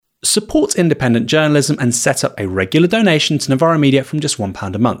Support independent journalism and set up a regular donation to Novara Media from just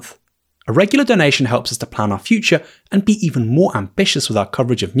 £1 a month. A regular donation helps us to plan our future and be even more ambitious with our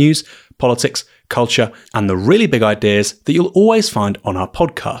coverage of news, politics, culture, and the really big ideas that you'll always find on our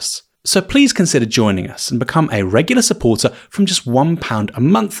podcasts. So please consider joining us and become a regular supporter from just £1 a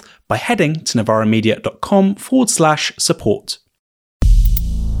month by heading to novaramedia.com/support.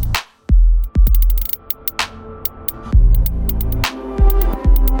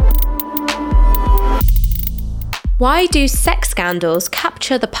 Why do sex scandals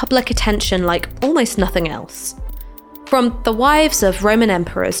capture the public attention like almost nothing else? From the wives of Roman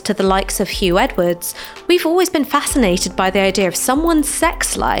emperors to the likes of Hugh Edwards, we've always been fascinated by the idea of someone's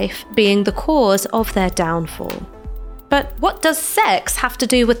sex life being the cause of their downfall. But what does sex have to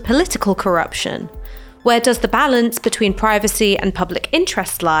do with political corruption? Where does the balance between privacy and public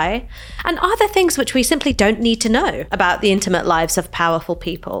interest lie? And are there things which we simply don't need to know about the intimate lives of powerful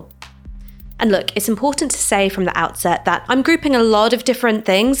people? And look, it's important to say from the outset that I'm grouping a lot of different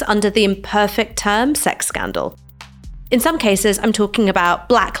things under the imperfect term sex scandal. In some cases, I'm talking about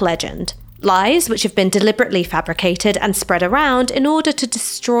black legend, lies which have been deliberately fabricated and spread around in order to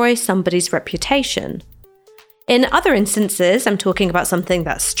destroy somebody's reputation. In other instances, I'm talking about something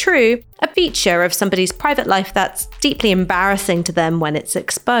that's true, a feature of somebody's private life that's deeply embarrassing to them when it's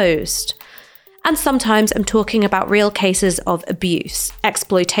exposed. And sometimes I'm talking about real cases of abuse,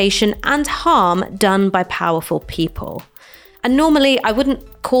 exploitation, and harm done by powerful people. And normally I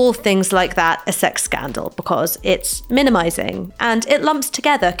wouldn't call things like that a sex scandal because it's minimizing and it lumps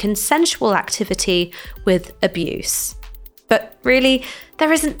together consensual activity with abuse. But really,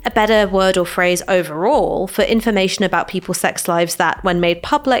 there isn't a better word or phrase overall for information about people's sex lives that, when made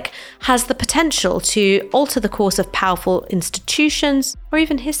public, has the potential to alter the course of powerful institutions or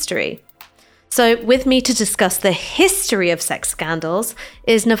even history. So with me to discuss the history of sex scandals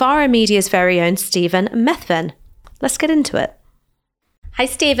is Novara Media's very own Stephen Methven. Let's get into it. Hi,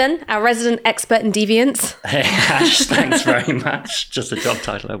 Stephen, our resident expert in deviance. Hey, Ash, thanks very much. Just a job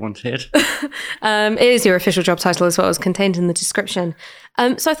title I wanted. It is your official job title as well, as contained in the description.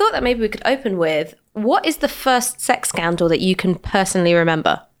 So I thought that maybe we could open with, what is the first sex scandal that you can personally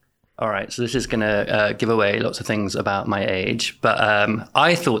remember? All right, so this is going to give away lots of things about my age, but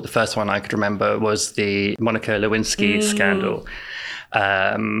I thought the first one I could remember was the Monica Lewinsky scandal,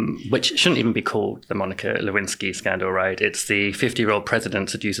 which shouldn't even be called the Monica Lewinsky scandal, right? It's the 50-year-old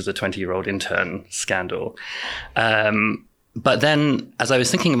president seduces a 20-year-old intern scandal. But then, as I was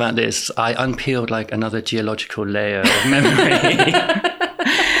thinking about this, I unpeeled like another geological layer of memory.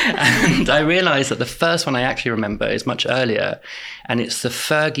 And I realised that the first one I actually remember is much earlier, and it's the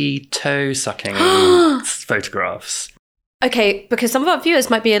Fergie toe-sucking photographs. Okay, because some of our viewers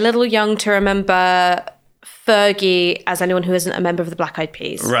might be a little young to remember Fergie as anyone who isn't a member of the Black Eyed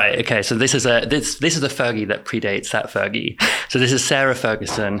Peas. Right, okay, so this is a Fergie that predates that Fergie. So this is Sarah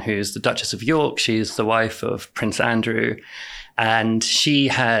Ferguson, who's the Duchess of York. She's the wife of Prince Andrew, and she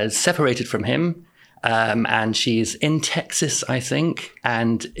has separated from him. And she's in Texas, I think,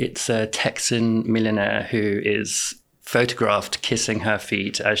 and it's a Texan millionaire who is photographed kissing her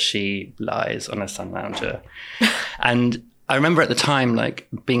feet as she lies on a sun lounger. And I remember at the time, like,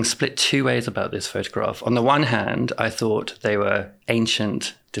 being split two ways about this photograph. On the one hand, I thought they were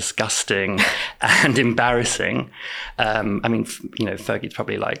ancient, disgusting, and embarrassing. I mean, you know, Fergie's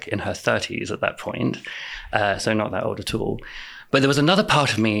probably like in her 30s at that point, so not that old at all. But there was another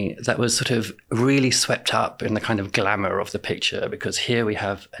part of me that was sort of really swept up in the kind of glamour of the picture, because here we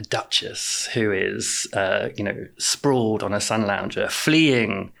have a duchess who is, sprawled on a sun lounger,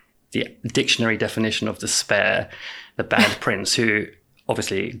 fleeing the dictionary definition of despair, the bad prince, who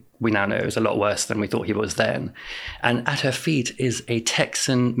obviously we now know is a lot worse than we thought he was then. And at her feet is a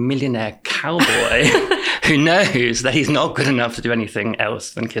Texan millionaire cowboy who knows that he's not good enough to do anything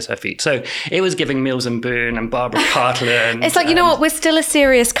else than kiss her feet. So it was giving Mills and Boone and Barbara Cartland. It's like, you know what, we're still a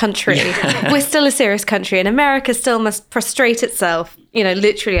serious country. Yeah. We're still a serious country, and America still must prostrate itself, you know,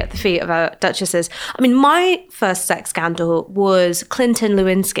 literally at the feet of our duchesses. I mean, my first sex scandal was Clinton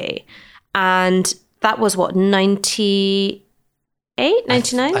Lewinsky, and that was what, 98,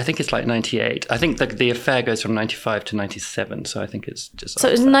 99? I think it's like 98. I think the affair goes from 95 to 97, so I think it's just... So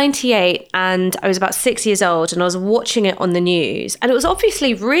it was 98, and I was about 6 years old, and I was watching it on the news, and it was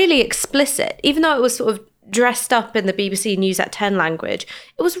obviously really explicit, even though it was sort of dressed up in the BBC News at 10 language.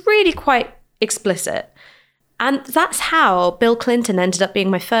 It was really quite explicit. And that's how Bill Clinton ended up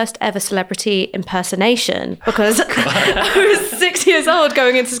being my first ever celebrity impersonation, because I was 6 years old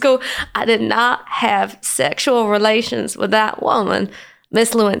going into school. I did not have sexual relations with that woman,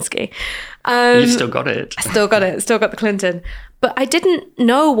 Miss Lewinsky. You've still got it. Still got it. Still got the Clinton. But I didn't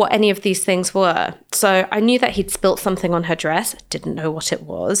know what any of these things were. So I knew that he'd spilt something on her dress. Didn't know what it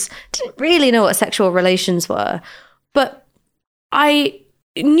was. Didn't really know what sexual relations were. But I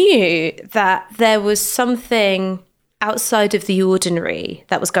knew that there was something outside of the ordinary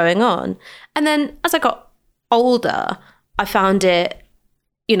that was going on. And then as I got older, I found it,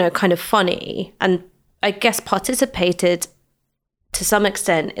 kind of funny, and I guess participated to some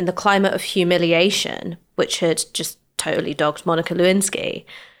extent in the climate of humiliation, which had just totally dogged Monica Lewinsky.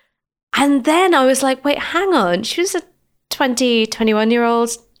 And then I was like, wait, hang on. She was a 21-year-old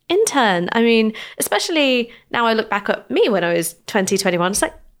intern. I mean, especially now I look back at me when I was 21, it's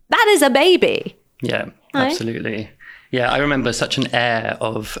like, that is a baby. Yeah, absolutely. Yeah, I remember such an air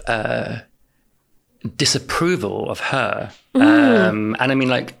of disapproval of her. And I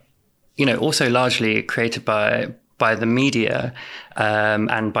mean, also largely created by the media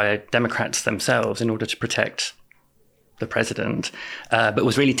and by Democrats themselves in order to protect the president, but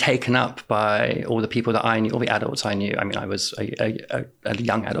was really taken up by all the people that I knew, all the adults I knew. I mean, I was a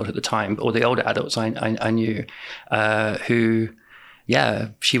young adult at the time, but all the older adults I knew who,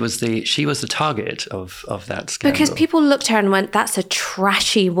 she was the target of that scandal. Because people looked at her and went, that's a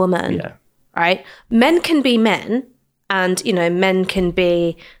trashy woman, right? Men can be men, and, men can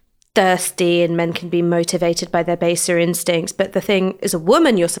be thirsty and men can be motivated by their baser instincts. But the thing as a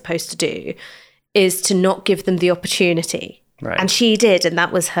woman you're supposed to do is to not give them the opportunity. Right. And she did, and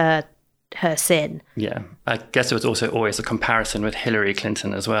that was her sin. Yeah. I guess there was also always a comparison with Hillary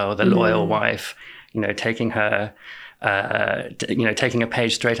Clinton as well, the loyal wife, taking her, taking a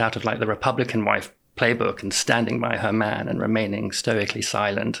page straight out of the Republican wife playbook and standing by her man and remaining stoically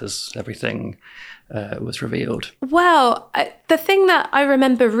silent as everything was revealed. Well, the thing that I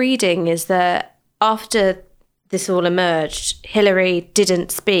remember reading is that after this all emerged, Hillary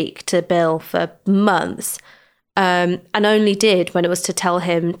didn't speak to Bill for months, and only did when it was to tell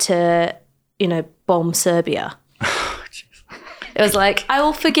him to, bomb Serbia. It was like, I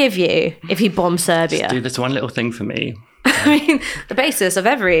will forgive you if you bomb Serbia. Just do this one little thing for me. I mean, the basis of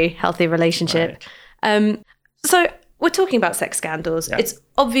every healthy relationship. Right. So we're talking about sex scandals. Yeah. It's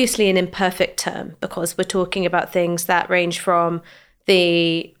obviously an imperfect term because we're talking about things that range from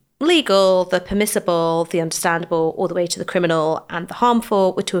the legal, the permissible, the understandable, all the way to the criminal and the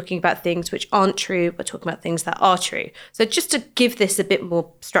harmful. We're talking about things which aren't true. We're talking about things that are true. So just to give this a bit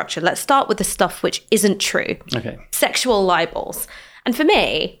more structure, let's start with the stuff which isn't true. Okay. Sexual libels. And for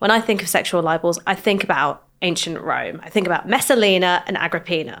me, when I think of sexual libels, I think about ancient Rome. I think about Messalina and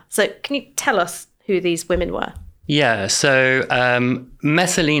Agrippina. So can you tell us who these women were? Yeah, so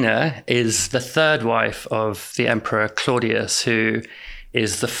Messalina is the third wife of the Emperor Claudius, who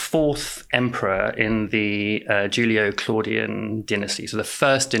is the fourth emperor in the Julio-Claudian dynasty. So the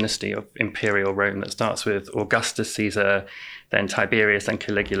first dynasty of imperial Rome that starts with Augustus Caesar, then Tiberius, then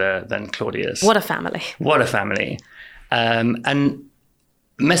Caligula, then Claudius. What a family. What a family. And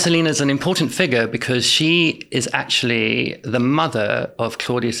Messalina is an important figure because she is actually the mother of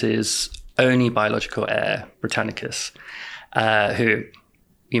Claudius's only biological heir, Britannicus, who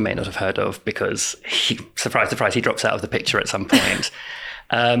you may not have heard of because surprise, surprise, he drops out of the picture at some point.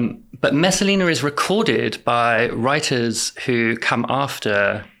 But Messalina is recorded by writers who come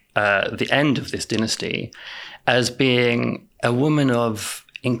after the end of this dynasty as being a woman of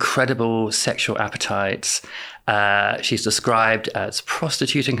incredible sexual appetites. She's described as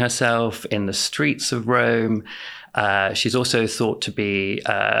prostituting herself in the streets of Rome. She's also thought to be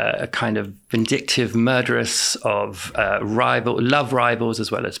a kind of vindictive murderess of love rivals as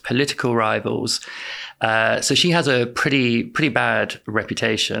well as political rivals. So she has a pretty bad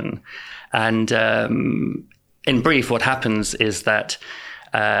reputation. And in brief, what happens is that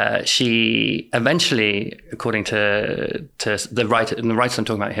she eventually, according to the writers I'm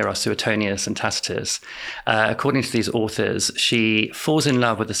talking about here are Suetonius and Tacitus, according to these authors, she falls in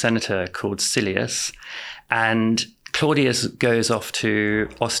love with a senator called Silius, and Claudius goes off to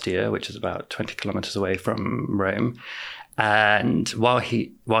Ostia, which is about 20 kilometers away from Rome. And while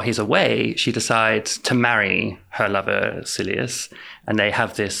he's away, she decides to marry her lover Silius, and they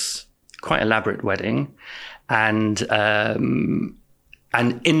have this quite elaborate wedding. And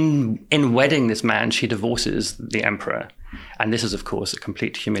in wedding this man, she divorces the emperor. And this is, of course, a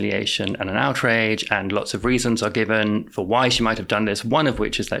complete humiliation and an outrage, and lots of reasons are given for why she might have done this, one of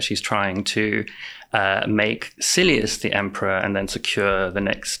which is that she's trying to make Silius the emperor and then secure the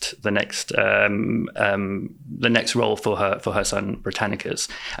next role for her son Britannicus.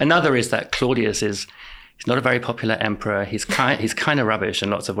 Another is that Claudius is He's not a very popular emperor. He's kind of rubbish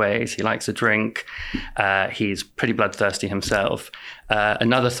in lots of ways. He likes to drink. He's pretty bloodthirsty himself.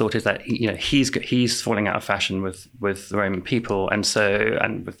 Another thought is that he's falling out of fashion with the Roman people, and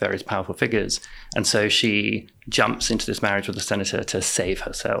with various powerful figures. And so she jumps into this marriage with the senator to save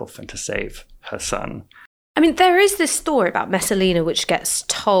herself and to save her son. I mean, there is this story about Messalina which gets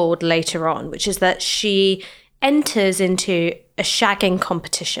told later on, which is that she enters into a shagging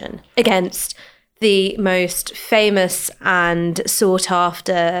competition against the most famous and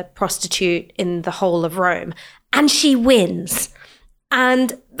sought-after prostitute in the whole of Rome. And she wins.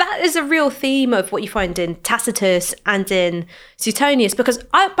 And that is a real theme of what you find in Tacitus and in Suetonius, because,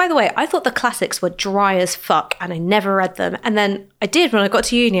 by the way, I thought the classics were dry as fuck and I never read them. And then I did when I got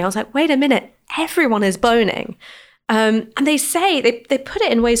to uni. I was like, wait a minute, everyone is boning. And they say, they put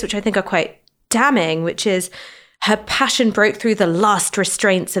it in ways which I think are quite damning, which is, her passion broke through the last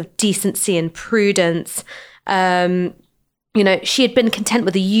restraints of decency and prudence. She had been content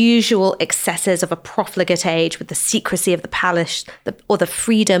with the usual excesses of a profligate age, with the secrecy of the palace or the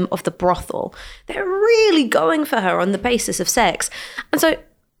freedom of the brothel. They're really going for her on the basis of sex. And so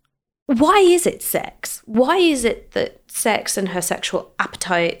why is it sex? Why is it that sex and her sexual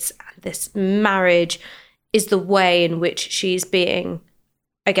appetites and this marriage is the way in which she's being,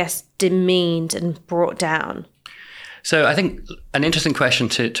 I guess, demeaned and brought down? So I think an interesting question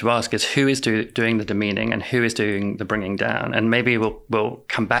to ask is who is doing the demeaning and who is doing the bringing down? And maybe we'll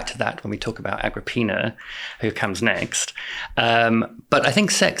come back to that when we talk about Agrippina, who comes next. But I think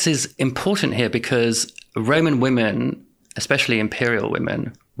sex is important here because Roman women, especially imperial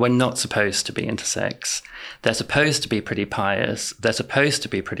women, were not supposed to be into sex. They're supposed to be pretty pious. They're supposed to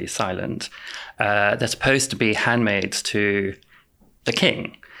be pretty silent. They're supposed to be handmaids to the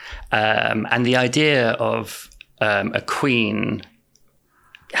king. And the idea of a queen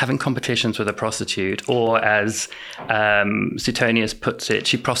having competitions with a prostitute, or as Suetonius puts it,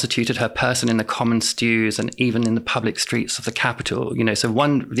 she prostituted her person in the common stews and even in the public streets of the capital. So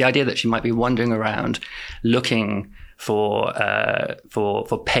the idea that she might be wandering around looking for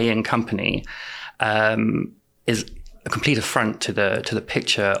paying company is a complete affront to the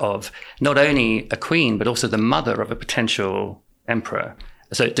picture of not only a queen but also the mother of a potential emperor.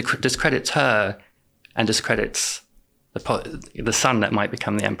 So it discredits her and discredits the son that might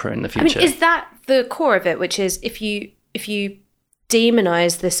become the emperor in the future. I mean, is that the core of it, which is if you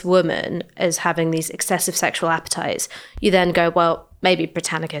demonize this woman as having these excessive sexual appetites, you then go, well, maybe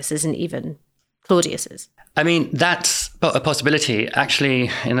Britannicus isn't even Claudius's? I mean, that's a possibility. Actually,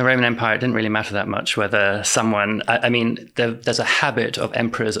 in the Roman Empire, it didn't really matter that much whether someone... there's a habit of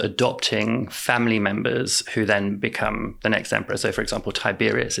emperors adopting family members who then become the next emperor. So, for example,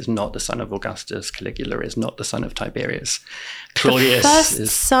 Tiberius is not the son of Augustus. Caligula is not the son of Tiberius. Claudius the first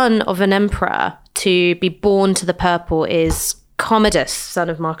son of an emperor to be born to the purple is Commodus, son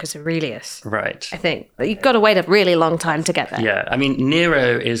of Marcus Aurelius. Right. I think. But you've got to wait a really long time to get there. Yeah. I mean,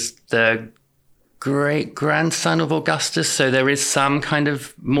 Nero is the great-grandson of Augustus, so there is some kind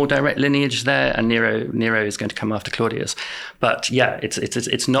of more direct lineage there, and Nero is going to come after Claudius. But yeah,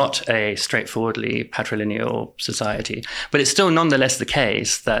 it's not a straightforwardly patrilineal society, but it's still nonetheless the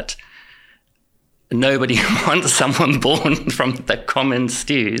case that nobody wants someone born from the common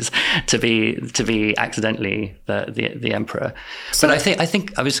stews to be accidentally the emperor. So, but I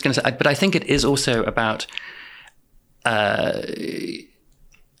think I was going to say, but I think it is also about.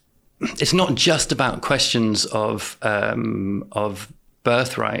 It's not just about questions of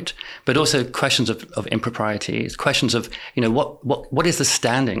birthright, but also questions of improprieties, questions of what is the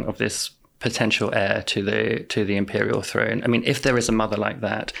standing of this potential heir to the imperial throne. I mean, if there is a mother like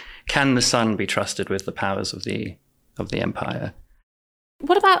that, can the son be trusted with the powers of the empire?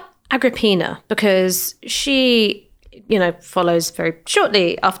 What about Agrippina? Because she, follows very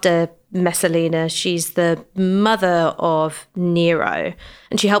shortly after Messalina. She's the mother of Nero,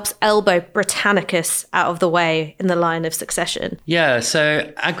 and she helps elbow Britannicus out of the way in the line of succession. Yeah,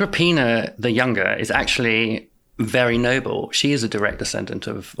 so Agrippina the Younger is actually very noble. She is a direct descendant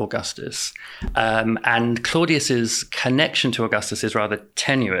of Augustus. And Claudius's connection to Augustus is rather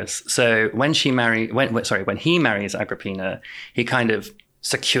tenuous. So when he marries Agrippina, he kind of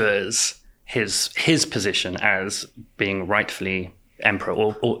secures his position as being rightfully emperor,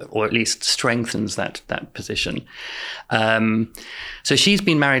 or at least strengthens that position. So she's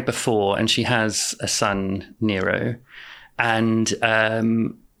been married before, and she has a son, Nero, and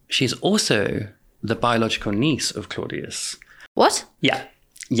she's also the biological niece of Claudius. What? Yeah.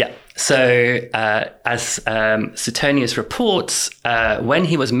 Yeah. So as Suetonius reports, when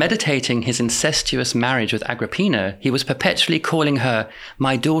he was meditating his incestuous marriage with Agrippina, he was perpetually calling her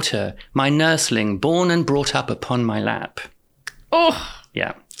my daughter, my nursling, born and brought up upon my lap. Oh.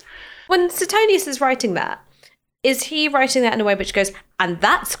 Yeah. When Suetonius is writing that, is he writing that in a way which goes, and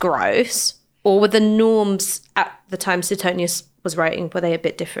that's gross? Or were the norms at the time Suetonius was writing, were they a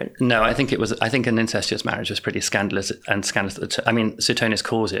bit different? No, I think an incestuous marriage was pretty scandalous and scandalous. I mean, Suetonius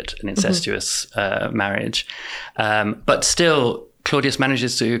calls it an incestuous marriage. But still, Claudius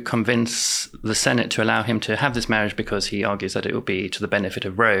manages to convince the Senate to allow him to have this marriage because he argues that it will be to the benefit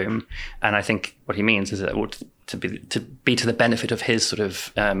of Rome. And I think what he means is that it would to be to the benefit of his sort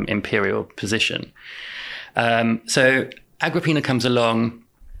of imperial position. So Agrippina comes along.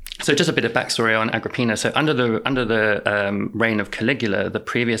 So just a bit of backstory on Agrippina. So under the reign of Caligula, the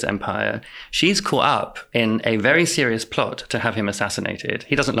previous empire, she's caught up in a very serious plot to have him assassinated.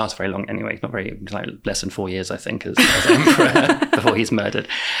 He doesn't last very long anyway. He's not very, like less than 4 years, I think, as emperor before he's murdered.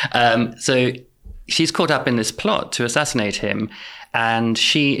 So she's caught up in this plot to assassinate him. And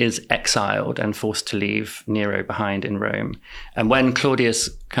she is exiled and forced to leave Nero behind in Rome. And when Claudius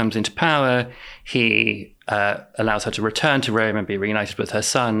comes into power, he allows her to return to Rome and be reunited with her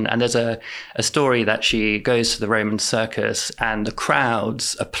son. And there's a story that she goes to the Roman circus and the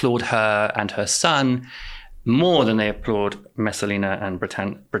crowds applaud her and her son more than they applaud Messalina and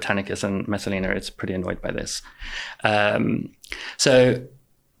Britannicus. And Messalina is pretty annoyed by this. So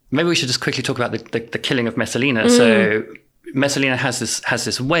maybe we should just quickly talk about the killing of Messalina. So Messalina has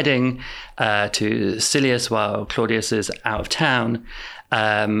this wedding to Silius while Claudius is out of town.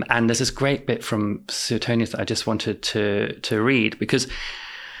 And there's this great bit from Suetonius that I just wanted to read because,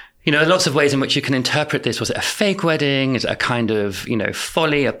 you know, there are lots of ways in which you can interpret this. Was it a fake wedding? Is it a kind of, you know,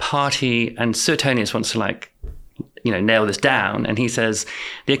 folly, a party? And Suetonius wants to nail this down. And he says,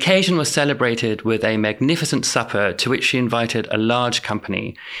 the occasion was celebrated with a magnificent supper to which she invited a large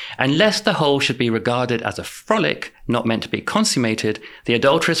company. And lest the whole should be regarded as a frolic, not meant to be consummated, the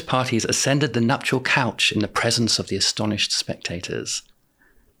adulterous parties ascended the nuptial couch in the presence of the astonished spectators.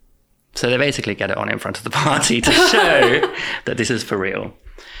 So they basically get it on in front of the party to show that this is for real.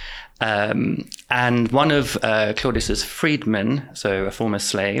 And one of Claudius's freedmen, so a former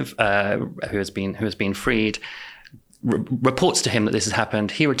slave who has been freed, reports to him that this has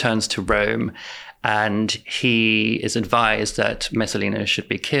happened. He returns to Rome and he is advised that Messalina should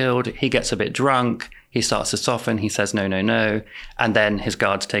be killed. He gets a bit drunk. He starts to soften. He says, no, no, no. And then his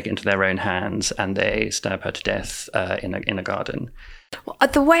guards take it into their own hands and they stab her to death in a garden. Well,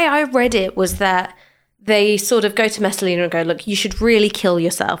 the way I read it was that they sort of go to Messalina and go, look, you should really kill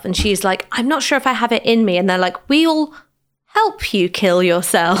yourself. And she's like, I'm not sure if I have it in me. And they're like, we'll help you kill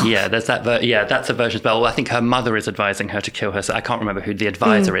yourself. Yeah, there's that. That's a version as well. I think her mother is advising her to kill herself. I can't remember who the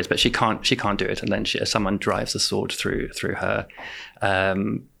advisor is, but she can't do it. And then someone drives a sword through her.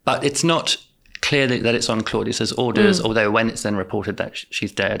 But it's not clear that it's on Claudius's orders. Although when it's then reported that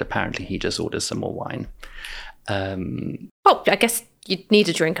she's dead, apparently he just orders some more wine. Well, I guess you'd need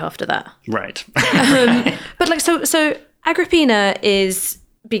a drink after that, right? But so Agrippina is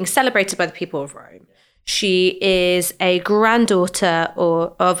being celebrated by the people of Rome. She is a granddaughter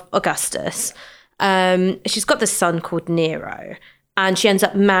of Augustus. She's got this son called Nero, and she ends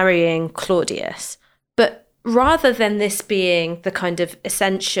up marrying Claudius. But rather than this being the kind of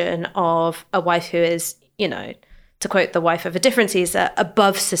ascension of a wife who is, you know, to quote the wife of a different Caesar,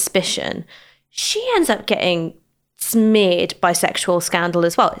 above suspicion, she ends up getting smeared by sexual scandal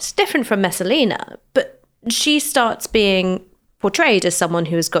as well. It's different from Messalina, but she starts being portrayed as someone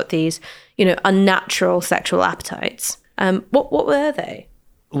who has got these, you know, unnatural sexual appetites. What were they?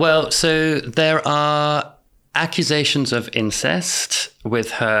 Well, so there are accusations of incest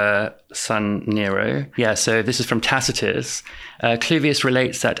with her son Nero. Yeah, so this is from Tacitus. Cluvius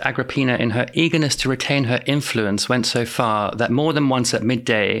relates that Agrippina, in her eagerness to retain her influence, went so far that more than once at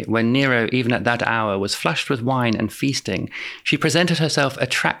midday, when Nero, even at that hour, was flushed with wine and feasting, she presented herself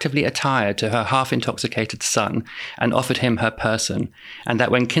attractively attired to her half-intoxicated son and offered him her person, and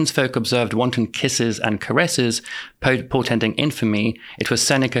that when kinsfolk observed wanton kisses and caresses, portending infamy, it was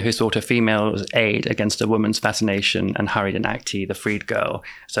Seneca who sought a female's aid against a woman's fascination and hurried in acti, the freed girl.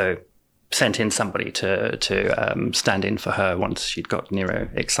 So sent in somebody to stand in for her once she'd got Nero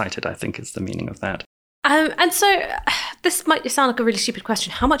excited, I think is the meaning of that. And so this might sound like a really stupid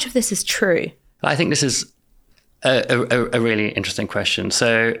question. How much of this is true? I think this is a really interesting question.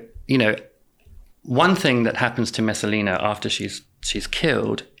 So, you know, one thing that happens to Messalina after she's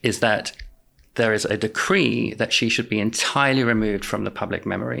killed is that there is a decree that she should be entirely removed from the public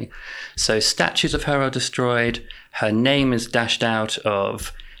memory. So statues of her are destroyed. Her name is dashed out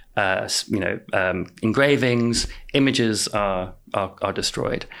of, engravings. Images are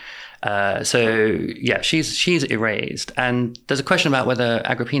destroyed. She's erased. And there's a question about whether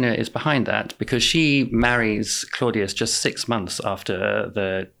Agrippina is behind that, because she marries Claudius just 6 months after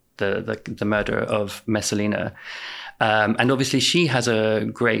the murder of Messalina. And obviously she has a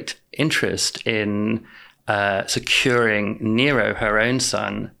great interest in securing Nero, her own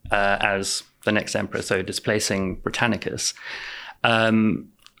son, as the next emperor, so displacing Britannicus.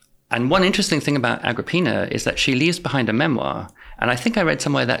 And one interesting thing about Agrippina is that she leaves behind a memoir. And I think I read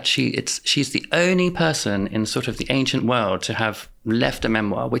somewhere that she's the only person in sort of the ancient world to have left a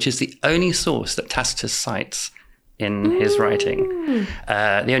memoir, which is the only source that Tacitus cites in his writing,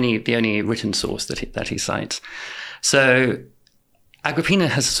 the only written source that he cites. So Agrippina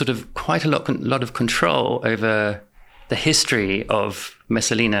has sort of quite a lot of control over the history of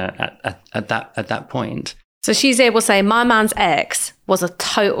Messalina at that point. So she's able to say, my man's ex was a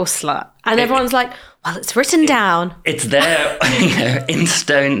total slut. And everyone's like, well, it's written down. It's there, in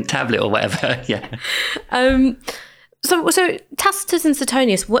stone tablet or whatever. Yeah. So Tacitus and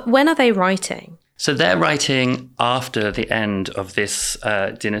Suetonius, when are they writing? So they're writing after the end of this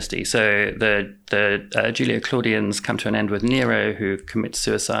dynasty. So the Julio Claudians come to an end with Nero, who commits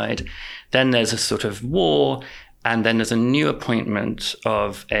suicide. Then there's a sort of war, and then there's a new appointment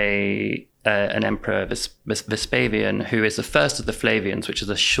of an emperor, Vespasian, who is the first of the Flavians, which is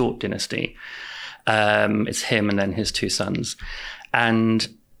a short dynasty. It's him and then his two sons. And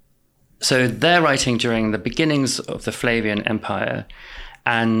so they're writing during the beginnings of the Flavian Empire.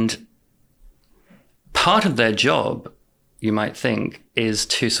 And part of their job, you might think, is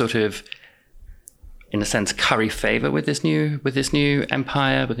to sort of, in a sense, curry favor with this new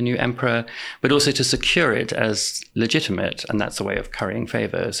empire, with the new emperor, but also to secure it as legitimate, and that's a way of currying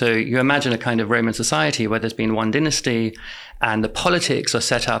favor. So you imagine a kind of Roman society where there's been one dynasty, and the politics are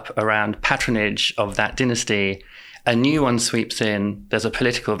set up around patronage of that dynasty. A new one sweeps in. There's a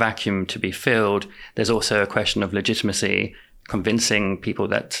political vacuum to be filled. There's also a question of legitimacy, convincing people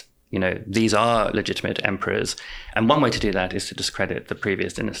that these are legitimate emperors. And one way to do that is to discredit the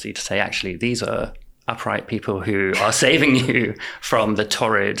previous dynasty, to say, actually, these are upright people who are saving you from the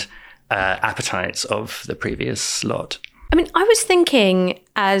torrid appetites of the previous lot. I mean, I was thinking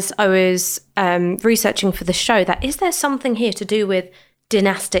as I was researching for the show that is there something here to do with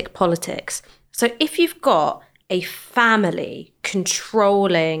dynastic politics? So if you've got a family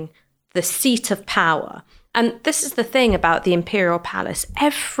controlling the seat of power, and this is the thing about the imperial palace,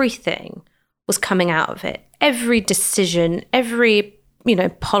 everything was coming out of it. Every decision, every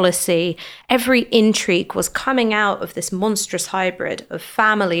policy, every intrigue was coming out of this monstrous hybrid of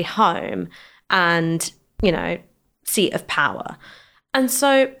family home and, seat of power. And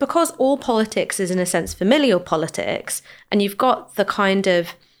so because all politics is in a sense familial politics, and you've got the kind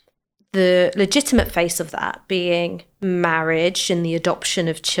of the legitimate face of that being marriage and the adoption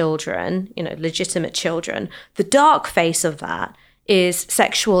of children, legitimate children, the dark face of that is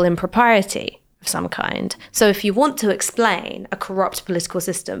sexual impropriety of some kind. So if you want to explain a corrupt political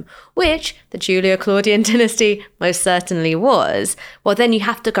system, which the Julio-Claudian dynasty most certainly was, well, then you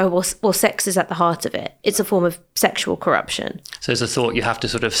have to go, well, sex is at the heart of it. It's a form of sexual corruption. So as a thought, you have to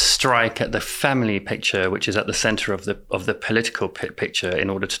sort of strike at the family picture, which is at the center of the political picture, in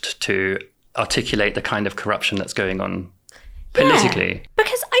order to articulate the kind of corruption that's going on politically. Yeah,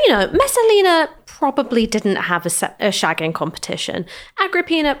 because, Messalina probably didn't have a shagging competition.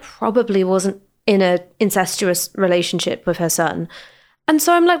 Agrippina probably wasn't in an incestuous relationship with her son. And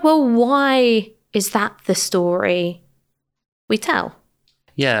so I'm like, well, why is that the story we tell?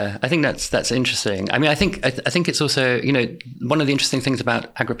 Yeah, I think that's interesting. I mean, I think it's also, one of the interesting things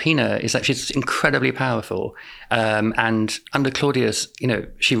about Agrippina is that she's incredibly powerful. And under Claudius,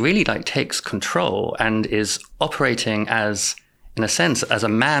 she really takes control and is operating as, in a sense, as a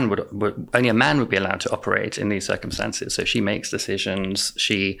man would only a man would be allowed to operate in these circumstances. So she makes decisions.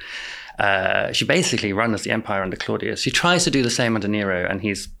 She basically runs the empire under Claudius. She tries to do the same under Nero, and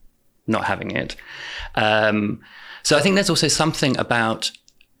he's not having it. So I think there's also something about,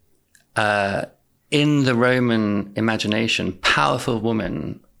 in the Roman imagination, powerful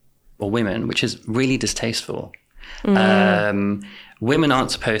women, which is really distasteful. Women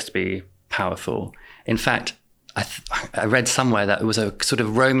aren't supposed to be powerful. In fact, I read somewhere that it was a sort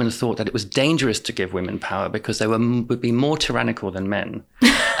of Roman thought that it was dangerous to give women power because they would be more tyrannical than men.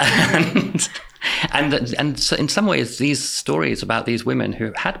 And And so in some ways, these stories about these women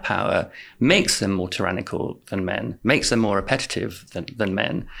who had power makes them more tyrannical than men, makes them more repetitive than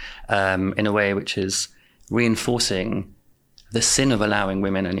men, in a way which is reinforcing the sin of allowing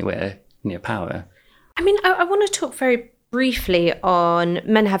women anywhere near power. I mean, I want to talk very briefly on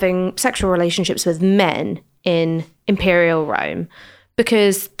men having sexual relationships with men in imperial Rome,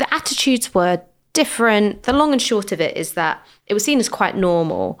 because the attitudes were different. The long and short of it is that it was seen as quite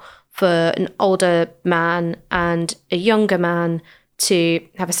normal for an older man and a younger man to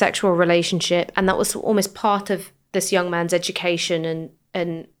have a sexual relationship, and that was almost part of this young man's education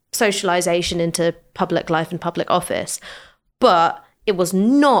and socialization into public life and public office. But it was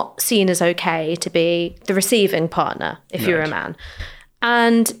not seen as okay to be the receiving partner if you're a man.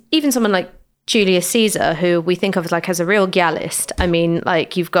 And even someone like Julius Caesar, who we think of as a real Gallist. I mean,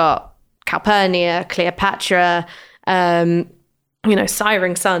 like, you've got Calpurnia, Cleopatra,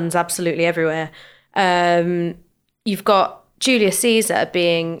 siring sons absolutely everywhere. You've got Julius Caesar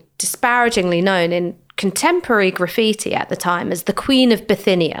being disparagingly known in contemporary graffiti at the time as the Queen of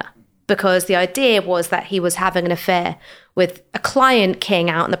Bithynia, because the idea was that he was having an affair with a client king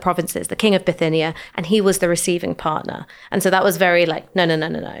out in the provinces, the King of Bithynia, and he was the receiving partner. And so that was very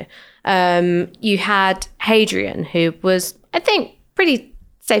no. You had Hadrian, who was, I think, pretty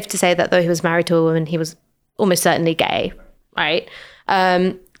safe to say that though he was married to a woman, he was almost certainly gay, right?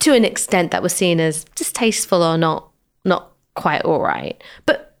 To an extent that was seen as distasteful or not quite all right.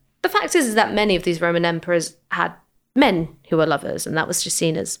 But the fact is that many of these Roman emperors had men who were lovers, and that was just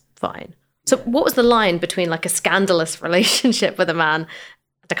seen as fine. So what was the line between a scandalous relationship with a man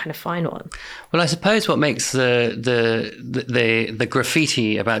and a kind of fine one? Well, I suppose what makes the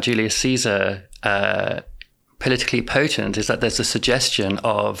graffiti about Julius Caesar politically potent is that there's a suggestion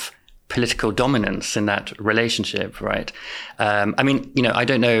of political dominance in that relationship, right? I mean, I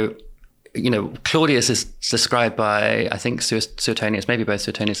don't know. Claudius is described by, I think, Suetonius, maybe both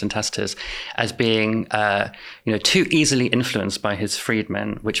Suetonius and Tacitus, as being, too easily influenced by his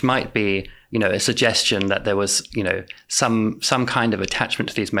freedmen, which might be, a suggestion that there was, some kind of attachment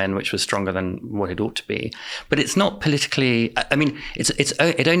to these men which was stronger than what it ought to be. But it's not politically. I mean,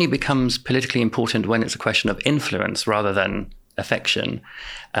 it only becomes politically important when it's a question of influence rather than affection.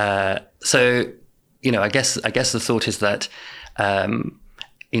 So, I guess the thought is that.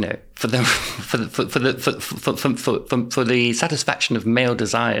 For the satisfaction of male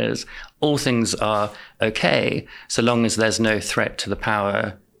desires, all things are okay, so long as there's no threat to the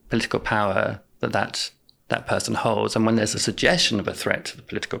political power that person holds. And when there's a suggestion of a threat to the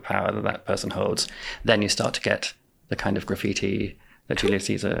political power that person holds, then you start to get the kind of graffiti that Julius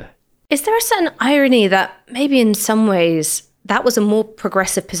Caesar. Is there a certain irony that maybe in some ways that was a more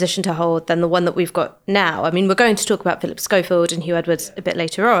progressive position to hold than the one that we've got now? I mean, we're going to talk about Philip Schofield and Hugh Edwards a bit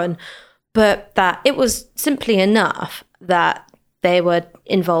later on, but that it was simply enough that they were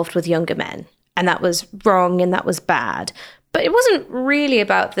involved with younger men, and that was wrong and that was bad. But it wasn't really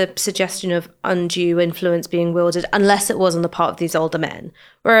about the suggestion of undue influence being wielded unless it was on the part of these older men.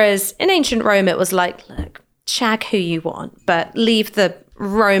 Whereas in ancient Rome, it was like, look, shag who you want, but leave the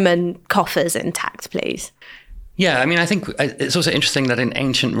Roman coffers intact, please. Yeah, I mean, I think it's also interesting that in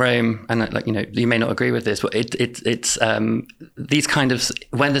ancient Rome, and you may not agree with this, but it's these kind of,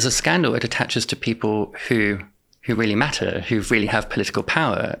 when there's a scandal, it attaches to people who really matter, who really have political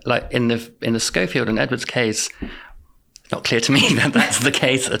power. Like in the Schofield and Edwards case, it's not clear to me that that's the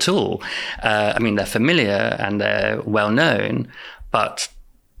case at all. I mean, they're familiar and they're well known, but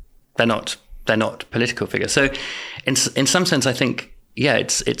they're not political figures. So, in some sense, I think, yeah,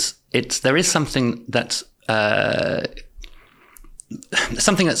 it's there is something that's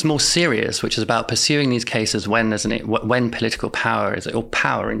more serious, which is about pursuing these cases when political power or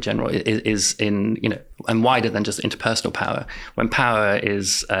power in general is in, and wider than just interpersonal power, when power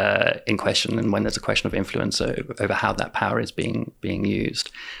is in question and when there's a question of influence over how that power is being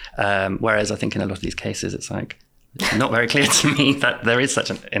used. Whereas I think in a lot of these cases, it's not very clear to me that there is such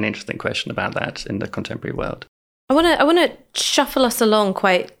an interesting question about that in the contemporary world. I want to shuffle us along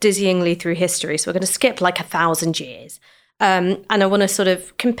quite dizzyingly through history. So we're going to skip 1,000 years. And I want to sort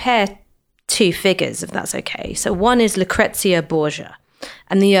of compare two figures, if that's okay. So one is Lucrezia Borgia,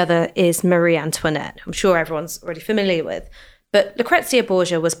 and the other is Marie Antoinette, I'm sure everyone's already familiar with. But Lucrezia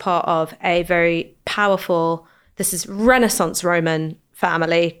Borgia was part of a very powerful, this is Renaissance Roman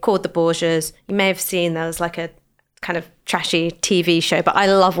family called the Borgias. You may have seen there was a kind of trashy TV show, but I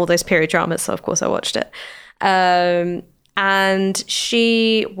love all those period dramas, so of course I watched it. And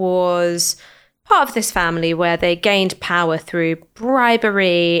she was part of this family where they gained power through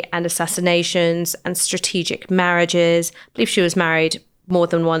bribery and assassinations and strategic marriages. I believe she was married more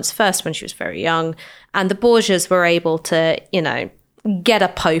than once, first when she was very young. And the Borgias were able to, get a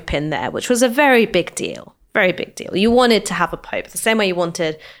pope in there, which was a very big deal. Very big deal. You wanted to have a pope. The same way you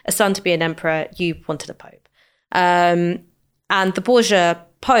wanted a son to be an emperor, you wanted a pope. And the Borgia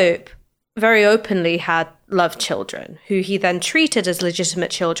pope very openly had love children, who he then treated as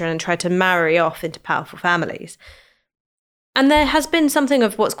legitimate children and tried to marry off into powerful families. And there has been something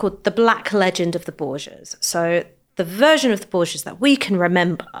of what's called the black legend of the Borgias. So the version of the Borgias that we can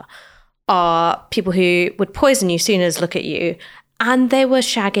remember are people who would poison you soon as look at you, and they were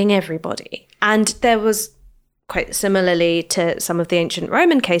shagging everybody. And there was, quite similarly to some of the ancient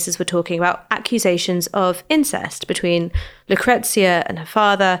Roman cases we're talking about, accusations of incest between Lucrezia and her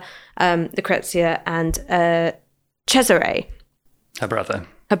father, Lucrezia and Cesare. Her brother.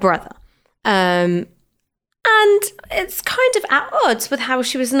 And it's kind of at odds with how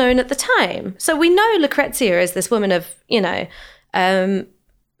she was known at the time. So we know Lucrezia is this woman of,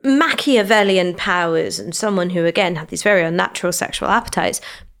 Machiavellian powers and someone who, again, had these very unnatural sexual appetites.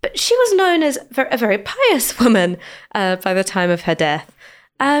 But she was known as a very pious woman by the time of her death.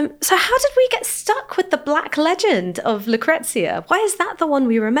 So how did we get stuck with the black legend of Lucrezia? Why is that the one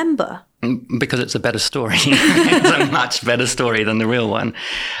we remember? Because it's a better story. It's a much better story than the real one.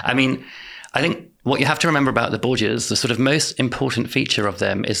 I mean, I think what you have to remember about the Borgias, the sort of most important feature of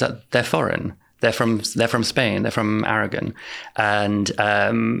them is that they're foreign. They're from Spain. They're from Aragon. And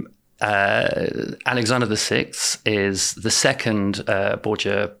Alexander VI is the second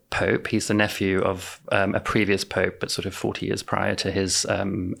Borgia pope. He's the nephew of a previous pope, but sort of 40 years prior to his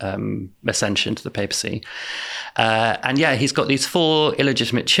ascension to the papacy. And he's got these 4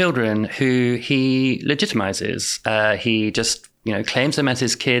 illegitimate children who he legitimizes. He just claims them as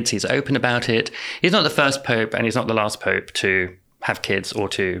his kids. He's open about it. He's not the first pope, and he's not the last pope to have kids or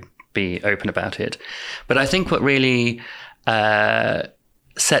to be open about it. But I think what really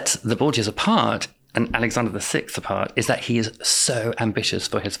sets the Borgias apart and Alexander VI apart is that he is so ambitious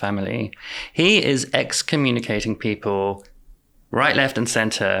for his family. He is excommunicating people right, left, and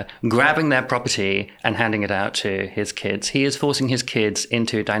center, grabbing their property and handing it out to his kids. He is forcing his kids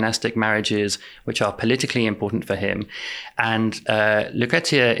into dynastic marriages, which are politically important for him. And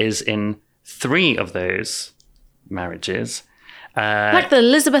Lucrezia is in 3 of those marriages. Like the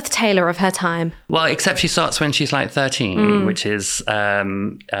Elizabeth Taylor of her time. Well, except she starts when she's like 13, which is,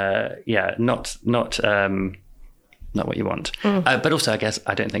 not what you want. But also, I guess,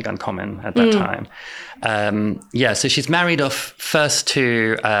 I don't think uncommon at that time. So she's married off first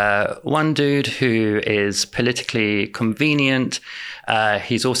to one dude who is politically convenient.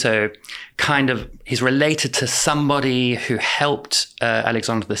 He's also he's related to somebody who helped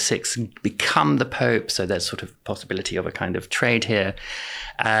Alexander VI become the Pope. So there's sort of possibility of a kind of trade here.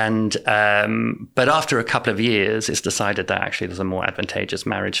 And but after a couple of years, it's decided that actually there's a more advantageous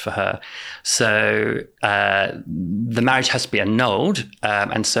marriage for her. So the marriage has to be annulled.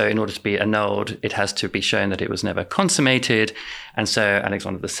 And so in order to be annulled, it has to be shown that it was never consummated. And so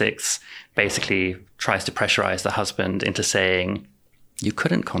Alexander VI basically tries to pressurize the husband into saying, you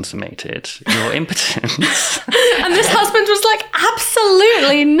couldn't consummate it. You're impotent. And this husband was like,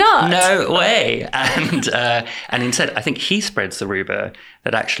 absolutely not. No way. And instead, I think he spreads the rumor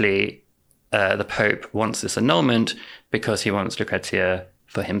that actually the Pope wants this annulment because he wants Lucrezia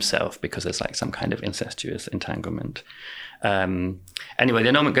for himself, because there's like some kind of incestuous entanglement. Anyway, the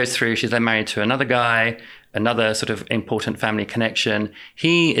annulment goes through. She's then married to another guy, another sort of important family connection.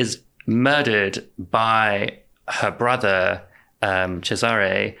 He is murdered by her brother,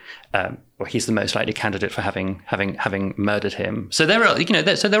 Cesare, or he's the most likely candidate for having murdered him. So there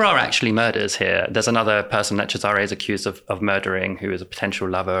are actually murders here. There's another person that Cesare is accused of murdering, who is a potential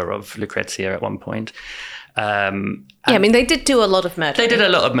lover of Lucrezia at one point. They did do a lot of murdering. They did a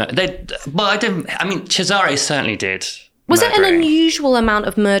lot of murder. Cesare certainly did. Was it an unusual amount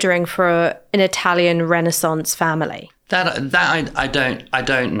of murdering for an Italian Renaissance family? That I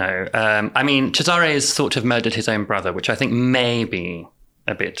don't know. Cesare has sort of murdered his own brother, which I think may be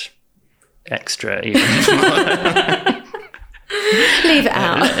a bit extra. Even. Leave it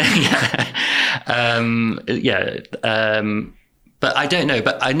out. But I don't know.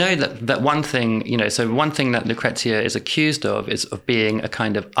 But I know that one thing, so one thing that Lucrezia is accused of is of being a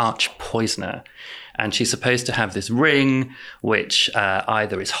kind of arch poisoner. And she's supposed to have this ring, which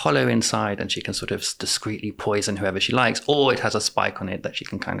either is hollow inside and she can sort of discreetly poison whoever she likes, or it has a spike on it that she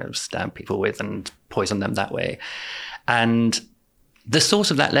can kind of stab people with and poison them that way. And the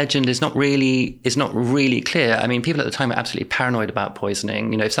source of that legend is not really clear. I mean, people at the time were absolutely paranoid about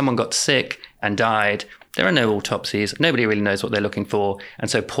poisoning. If someone got sick and died, there are no autopsies. Nobody really knows what they're looking for.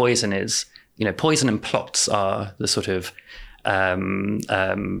 And so poison and plots are the sort of what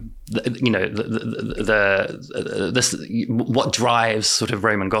drives sort of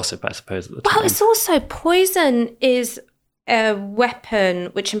Roman gossip, I suppose. At the time. Well, it's also poison is a weapon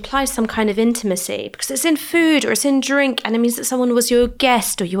which implies some kind of intimacy because it's in food or it's in drink, and it means that someone was your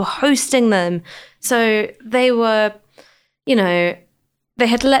guest or you were hosting them. So they were, they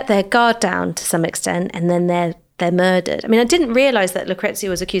had let their guard down to some extent, and then they're murdered. I mean, I didn't realise that Lucrezia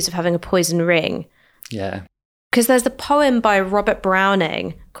was accused of having a poison ring. Yeah. Because there's the poem by Robert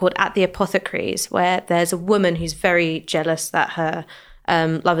Browning called At the Apothecaries, where there's a woman who's very jealous that her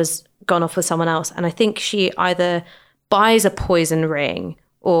lover's gone off with someone else. And I think she either buys a poison ring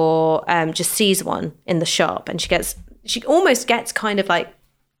or just sees one in the shop. And she almost gets kind of like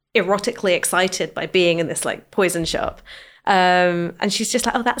erotically excited by being in this like poison shop. And she's just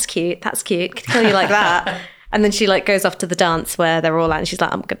like, oh, that's cute. Could kill you like that. And then she like goes off to the dance where they're all at, and she's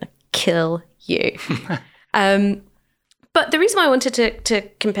like, I'm going to kill you. But the reason why I wanted to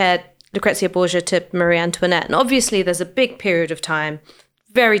compare Lucrezia Borgia to Marie Antoinette, and obviously there's a big period of time,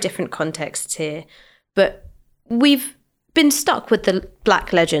 very different contexts here, but we've been stuck with the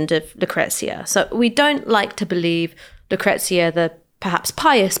black legend of Lucrezia. So we don't like to believe Lucrezia, the perhaps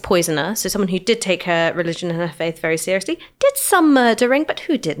pious poisoner, so someone who did take her religion and her faith very seriously, did some murdering, but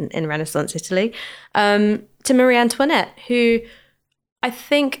who didn't in Renaissance Italy, to Marie Antoinette, who I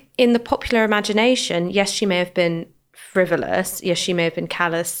think in the popular imagination, yes, she may have been frivolous, yes, she may have been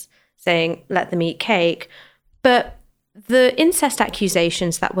callous, saying, let them eat cake, but the incest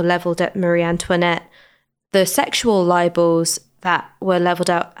accusations that were levelled at Marie Antoinette, the sexual libels that were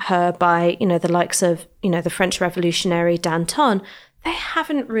levelled at her by, the likes of, the French revolutionary Danton, they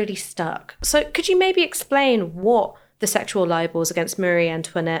haven't really stuck. So could you maybe explain what the sexual libels against Marie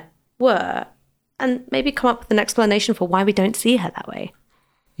Antoinette were, and maybe come up with an explanation for why we don't see her that way?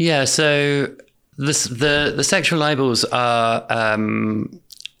 Yeah, so the sexual libels are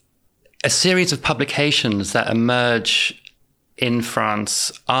a series of publications that emerge in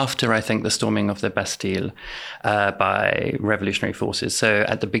France after, I think, the storming of the Bastille by revolutionary forces. So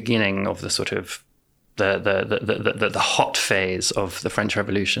at the beginning of the sort of the hot phase of the French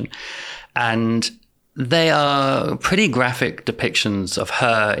Revolution. And they are pretty graphic depictions of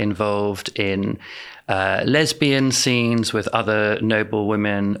her involved in lesbian scenes with other noble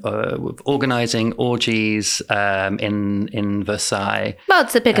women, organizing orgies in Versailles. Well,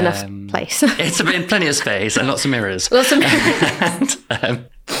 it's a big enough place. It's plenty of space and lots of mirrors. Lots of mirrors.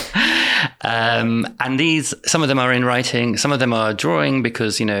 And these, some of them are in writing, some of them are drawing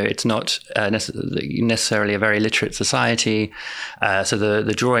because, it's not necessarily a very literate society. So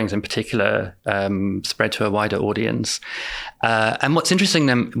the drawings in particular spread to a wider audience. And what's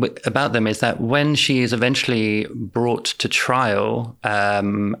interesting about them is that when she is eventually brought to trial,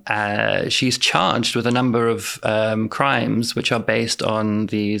 she's charged with a number of crimes which are based on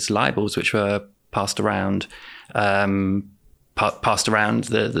these libels which were passed around the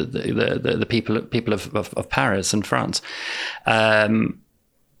people of Paris and France, and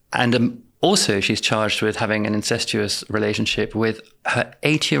also she's charged with having an incestuous relationship with her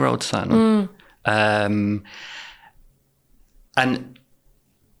 8-year-old son. And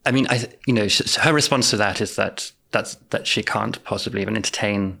I mean, her response to that is that she can't possibly even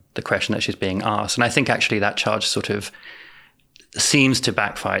entertain the question that she's being asked. And I think actually that charge sort of seems to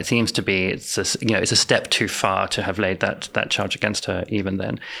backfire. It seems to be it's a step too far to have laid that charge against her even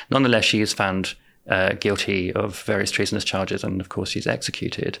then. Nonetheless, she is found guilty of various treasonous charges, and of course she's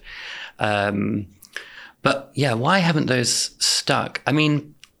executed. But yeah, why haven't those stuck? I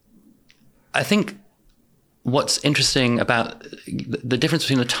mean, I think what's interesting about the difference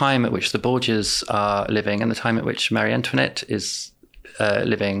between the time at which the Borgias are living and the time at which Marie Antoinette is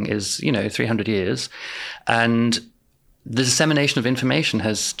living is 300 years, and the dissemination of information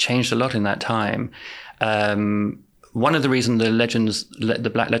has changed a lot in that time. One of the reasons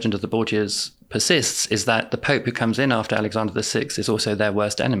the black legend of the Borgias persists is that the Pope who comes in after Alexander VI is also their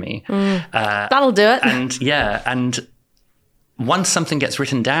worst enemy. That'll do it. And once something gets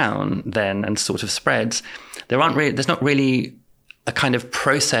written down then and sort of spreads, there's not really a kind of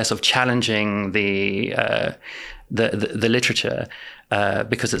process of challenging the literature.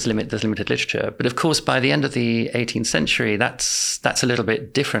 Because there's limited literature. But of course, by the end of the 18th century, that's a little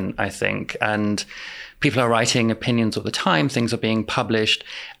bit different, I think. And people are writing opinions all the time. Things are being published.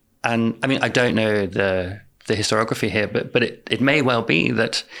 And I mean, I don't know the historiography here, but it may well be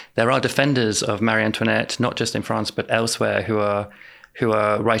that there are defenders of Marie Antoinette, not just in France, but elsewhere, who are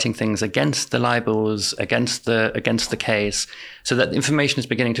writing things against the libels, against the case, so that information is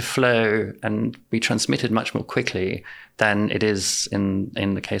beginning to flow and be transmitted much more quickly than it is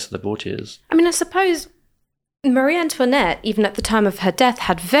in the case of the Borgias. I mean, I suppose Marie Antoinette, even at the time of her death,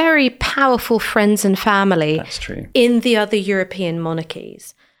 had very powerful friends and family. That's true. In the other European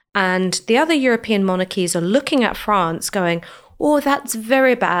monarchies. And the other European monarchies are looking at France going, oh, that's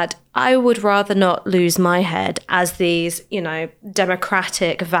very bad. I would rather not lose my head as these,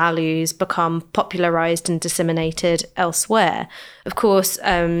 democratic values become popularized and disseminated elsewhere. Of course,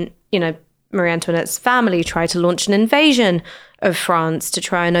 Marie Antoinette's family tried to launch an invasion of France to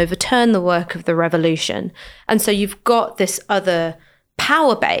try and overturn the work of the revolution. And so you've got this other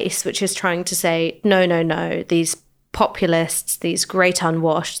power base, which is trying to say, no, these populists, these great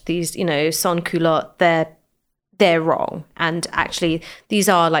unwashed, these, sans-culottes, they're wrong. And actually, these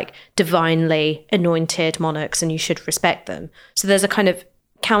are like divinely anointed monarchs and you should respect them. So there's a kind of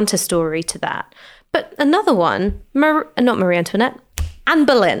counter story to that. But another one, not Marie Antoinette, Anne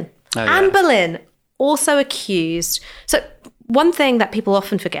Boleyn. Oh, yeah. Anne Boleyn also accused. So one thing that people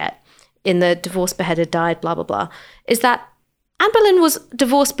often forget in the divorced, beheaded, died, blah, blah, blah, is that Anne Boleyn was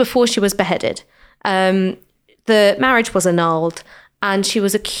divorced before she was beheaded. The marriage was annulled and she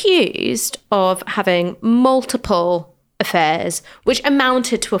was accused of having multiple affairs, which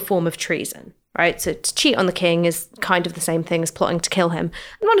amounted to a form of treason, right? So to cheat on the king is kind of the same thing as plotting to kill him.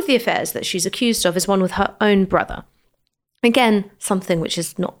 And one of the affairs that she's accused of is one with her own brother. Again, something which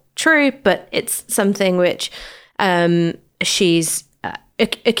is not true, but it's something which she's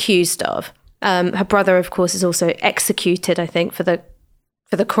accused of. Her brother, of course, is also executed, I think, for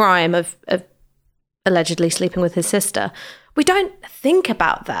the crime of allegedly sleeping with his sister. We don't think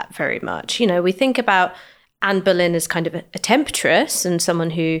about that very much. We think about Anne Boleyn as kind of a temptress and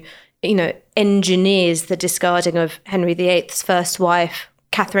someone who, engineers the discarding of Henry VIII's first wife,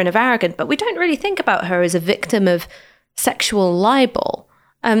 Catherine of Aragon, but we don't really think about her as a victim of sexual libel.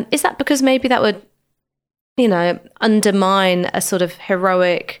 Is that because maybe that would, undermine a sort of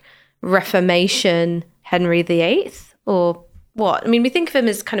heroic Reformation Henry VIII, or what? I mean, we think of him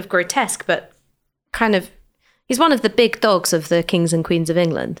as kind of grotesque, but kind of, he's one of the big dogs of the kings and queens of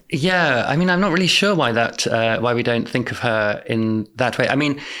England. Yeah, I mean, I'm not really sure why we don't think of her in that way. I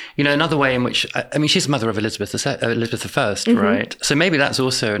mean, another way in which, she's the mother of Elizabeth I, mm-hmm. right? So maybe that's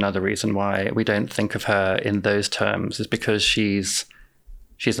also another reason why we don't think of her in those terms, is because she's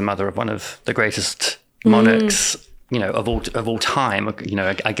the mother of one of the greatest monarchs, of all time. I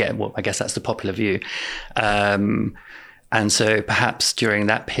guess that's the popular view. And so perhaps during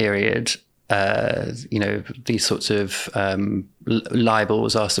that period, these sorts of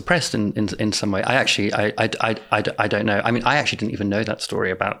libels are suppressed in some way. I don't know. I mean, I actually didn't even know that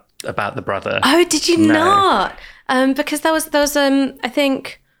story about the brother. Oh, did you not? Because there was I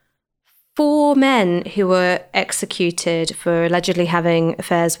think 4 men who were executed for allegedly having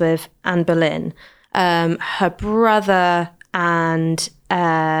affairs with Anne Boleyn, her brother and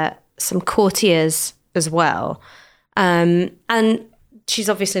some courtiers as well. And she's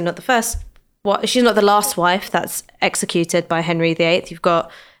obviously not the first. She's not the last wife that's executed by Henry VIII. You've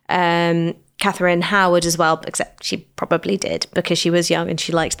got Catherine Howard as well, except she probably did because she was young and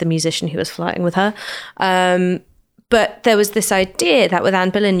she liked the musician who was flirting with her. But there was this idea that with Anne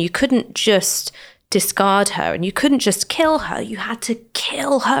Boleyn, you couldn't just discard her and you couldn't just kill her. You had to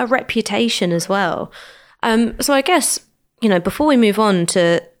kill her reputation as well. So I guess, before we move on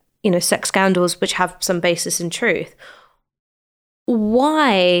to, sex scandals which have some basis in truth,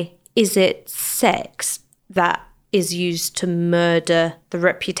 why is it sex that is used to murder the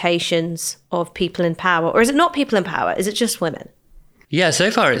reputations of people in power? Or is it not people in power? Is it just women? Yeah,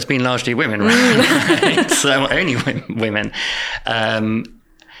 so far it's been largely women, right? So only women.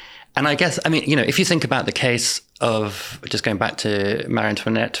 And I guess, if you think about the case of, just going back to Marie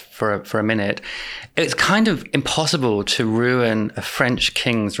Antoinette for a minute, it's kind of impossible to ruin a French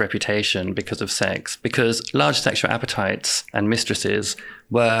king's reputation because of sex, because large sexual appetites and mistresses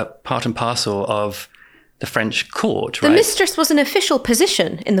were part and parcel of the French court, right? The mistress was an official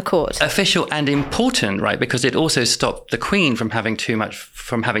position in the court. Official and important, right? Because it also stopped the queen from having too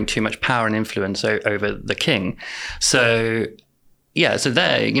much power and influence over the king. So, yeah, so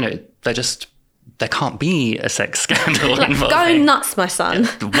there can't be a sex scandal involved. Go nuts, my son.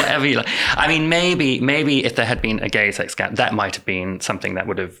 Whatever you like. I mean, maybe if there had been a gay sex scandal, that might have been something that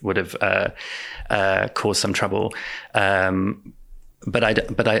would have caused some trouble. But I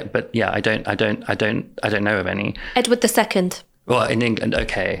don't know of any. Edward II. Well, in England,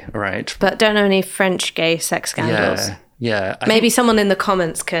 okay, right. But don't know any French gay sex scandals. Yeah. Maybe someone in the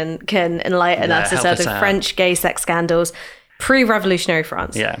comments can enlighten us as to French gay sex scandals pre-revolutionary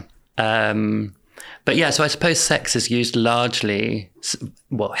France. Yeah. But yeah, so I suppose sex is used largely,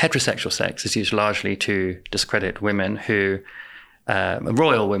 heterosexual sex is used largely to discredit women who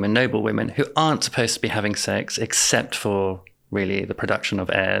royal women, noble women, who aren't supposed to be having sex except for really the production of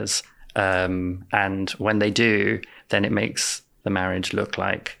heirs. And when they do, then it makes the marriage look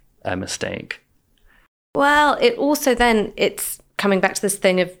like a mistake. Well, it also then, it's coming back to this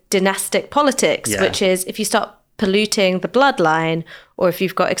thing of dynastic politics, which is if you start polluting the bloodline, or if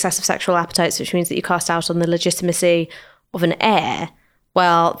you've got excessive sexual appetites, which means that you cast out on the legitimacy of an heir,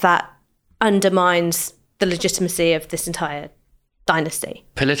 well, that undermines the legitimacy of this entire dynasty.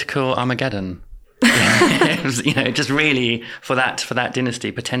 Political Armageddon. Just really for that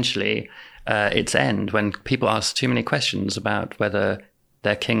dynasty, potentially its end, when people ask too many questions about whether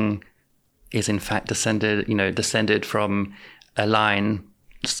their king is in fact descended from a line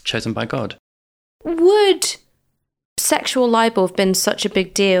chosen by God. Would sexual libel have been such a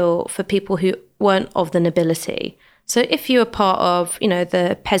big deal for people who weren't of the nobility? So if you were part of,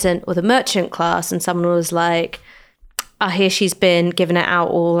 the peasant or the merchant class, and someone was like, I hear she's been giving it out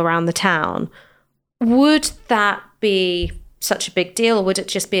all around the town, would that be such a big deal, or would it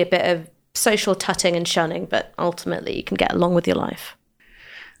just be a bit of social tutting and shunning, but ultimately you can get along with your life?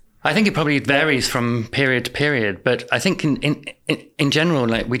 I think it probably varies from period to period, but I think in general,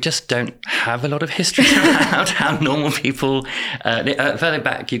 we just don't have a lot of history about how normal people. The further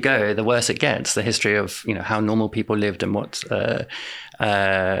back you go, the worse it gets. The history of how normal people lived and what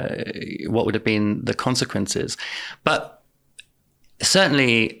would have been the consequences. But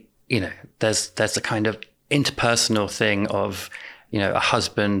certainly, there's a kind of interpersonal thing of a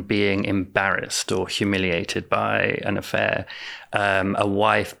husband being embarrassed or humiliated by an affair, a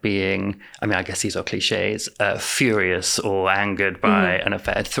wife being, I guess these are cliches, furious or angered by an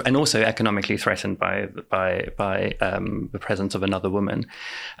affair, and also economically threatened by the presence of another woman.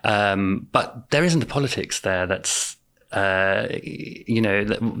 But there isn't a politics there that's, there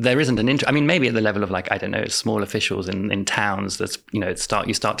isn't an maybe at the level of small officials in towns, that's, you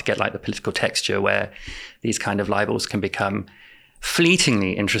start to get the political texture where these kind of libels can become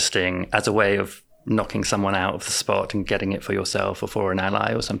fleetingly interesting as a way of knocking someone out of the spot and getting it for yourself or for an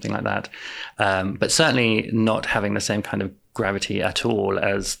ally or something like that. But certainly not having the same kind of gravity at all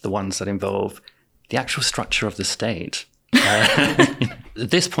as the ones that involve the actual structure of the state. At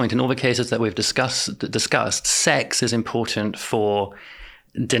this point, in all the cases that we've discussed, sex is important for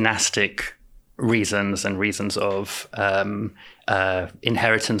dynastic reasons and reasons of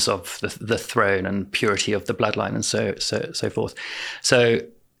inheritance of the throne and purity of the bloodline and so forth. So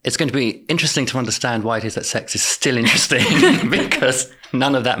it's going to be interesting to understand why it is that sex is still interesting, because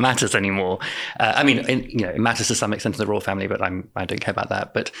none of that matters anymore. It matters to some extent in the royal family, but I don't care about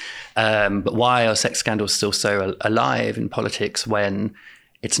that. But why are sex scandals still so alive in politics when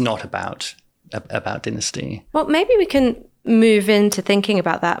it's not about dynasty? Well, maybe we can move into thinking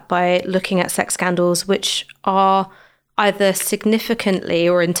about that by looking at sex scandals which are either significantly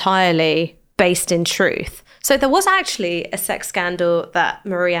or entirely based in truth. So there was actually a sex scandal that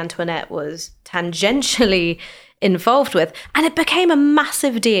Marie Antoinette was tangentially involved with, and it became a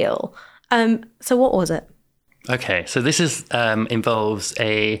massive deal. So what was it? Okay, so this involves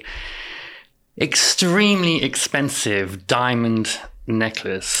a extremely expensive diamond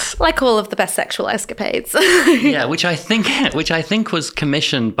necklace, like all of the best sexual escapades. Yeah, which I think was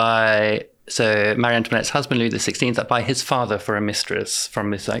commissioned by Marie Antoinette's husband Louis XVI, by his father for a mistress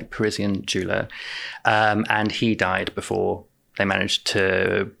from this Parisian jeweler, and he died before he managed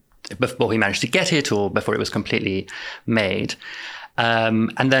to get it, or before it was completely made.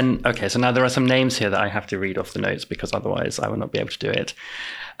 And then, okay, so now there are some names here that I have to read off the notes because otherwise I will not be able to do it.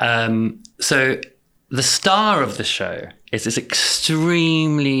 So the star of the show is this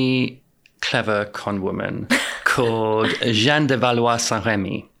extremely clever con woman called Jeanne de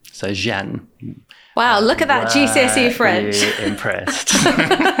Valois-Saint-Remy. So Jeanne. Wow, look at that GCSE French. Impressed.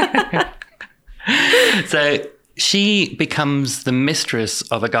 So she becomes the mistress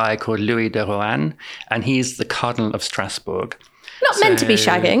of a guy called Louis de Rohan, and he's the Cardinal of Strasbourg. Not meant to be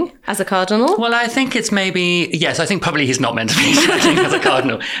shagging as a cardinal. Well, I think it's I think probably he's not meant to be shagging as a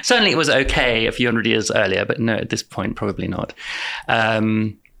cardinal. Certainly it was okay a few hundred years earlier, but no, at this point, probably not.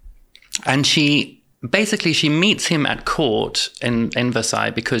 And she meets him at court in Versailles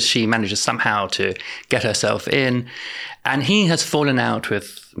because she manages somehow to get herself in. And he has fallen out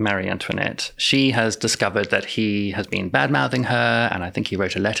with Marie Antoinette. She has discovered that he has been bad-mouthing her, and I think he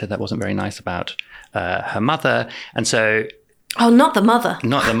wrote a letter that wasn't very nice about her mother. And so... Oh, not the mother.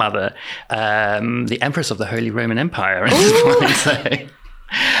 Not the mother. The Empress of the Holy Roman Empire. At this point, so.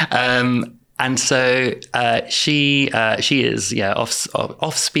 And so she is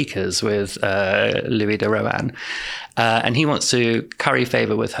off speakers with Louis de Rohan, and he wants to curry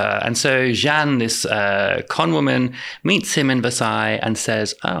favor with her. And so Jeanne, this con woman, meets him in Versailles and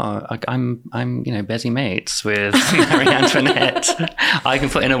says, "Oh, I'm busy mates with Marie Antoinette. I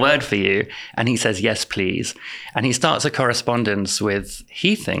can put in a word for you." And he says, "Yes, please." And he starts a correspondence with,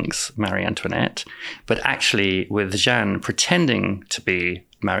 he thinks, Marie Antoinette, but actually with Jeanne pretending to be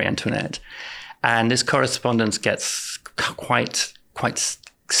Marie Antoinette. And this correspondence gets quite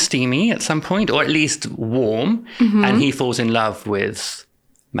steamy at some point, or at least warm. Mm-hmm. And he falls in love with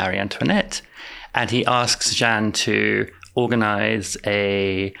Marie Antoinette. And he asks Jeanne to organize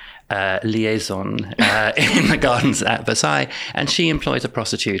a liaison in the gardens at Versailles. And she employs a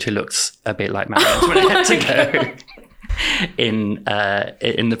prostitute who looks a bit like Marie Antoinette to go in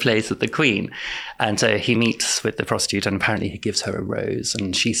the place of the Queen. And so he meets with the prostitute, and apparently he gives her a rose,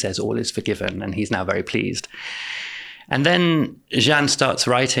 and she says all is forgiven, and he's now very pleased. And then Jeanne starts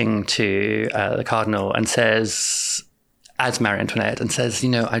writing to the cardinal and says, as Marie Antoinette, and says,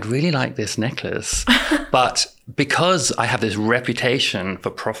 I'd really like this necklace, but because I have this reputation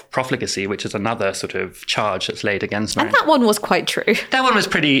for profligacy, which is another sort of charge that's laid against me. And that one was quite true. That one was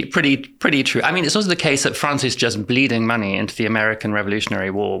pretty true. I mean, it's also the case that France is just bleeding money into the American Revolutionary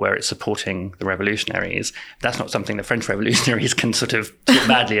War, where it's supporting the revolutionaries. That's not something the French revolutionaries can sort of talk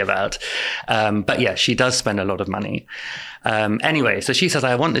badly about. But yeah, she does spend a lot of money. Anyway, so she says,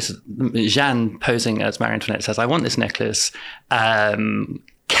 I want this, Jeanne posing as Marie Antoinette says, I want this necklace.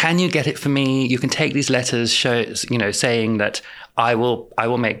 Can you get it for me? You can take these letters, saying that I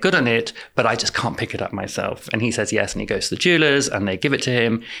will make good on it, but I just can't pick it up myself. And he says yes, and he goes to the jewelers, and they give it to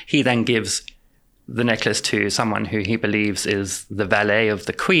him. He then gives the necklace to someone who he believes is the valet of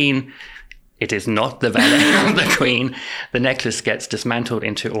the Queen. It is not the valet of the Queen. The necklace gets dismantled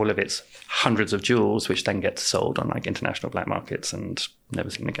into all of its hundreds of jewels, which then gets sold on international black markets and never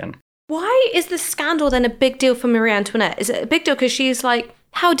seen again. Why is this scandal then a big deal for Marie Antoinette? Is it a big deal because she's like,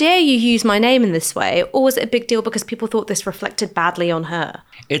 how dare you use my name in this way? Or was it a big deal because people thought this reflected badly on her?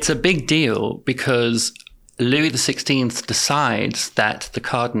 It's a big deal because Louis XVI decides that the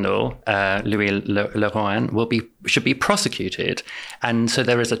cardinal, Louis Le Rohan, should be prosecuted. And so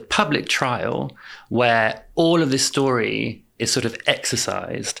there is a public trial where all of this story is sort of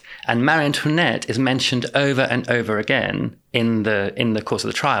exercised. And Marie Antoinette is mentioned over and over again in the course of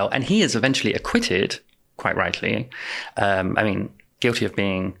the trial. And he is eventually acquitted, quite rightly. Guilty of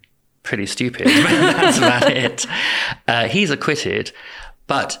being pretty stupid, but that's about it. He's acquitted.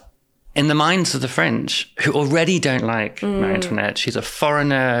 But in the minds of the French, who already don't like Marie Antoinette, she's a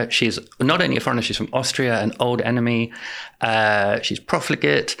foreigner. She's not only a foreigner, she's from Austria, an old enemy. She's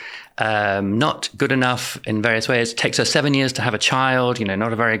profligate, not good enough in various ways. It takes her 7 years to have a child,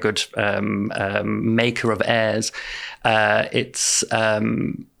 not a very good maker of heirs. It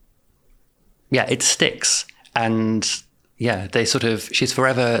sticks. And yeah, she's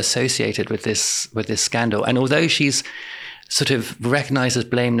forever associated with this scandal. And although she's sort of recognized as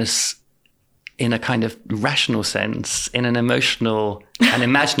blameless in a kind of rational sense, in an emotional and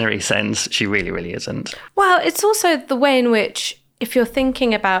imaginary sense, she really, really isn't. Well, it's also the way in which, if you're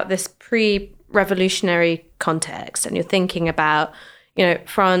thinking about this pre-revolutionary context and you're thinking about,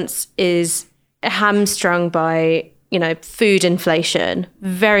 France is hamstrung by, food inflation,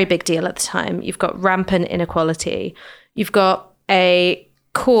 very big deal at the time. You've got rampant inequality. You've got a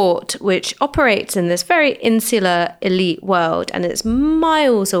court which operates in this very insular elite world, and it's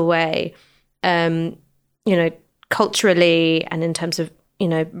miles away, culturally and in terms of,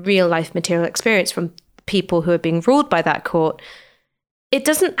 real life material experience from people who are being ruled by that court. It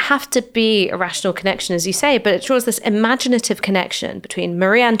doesn't have to be a rational connection, as you say, but it draws this imaginative connection between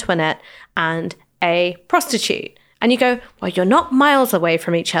Marie Antoinette and a prostitute. And you go, well, you're not miles away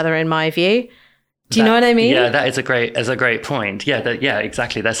from each other, in my view. Do you know what I mean? Yeah, that is a great point. Yeah,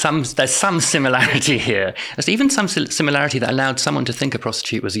 exactly. There's some similarity here. There's even some similarity that allowed someone to think a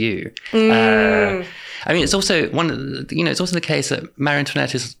prostitute was you. It's also it's also the case that Marie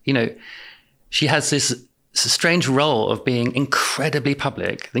Antoinette is, she has this strange role of being incredibly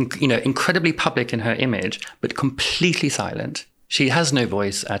public, incredibly public in her image, but completely silent. She has no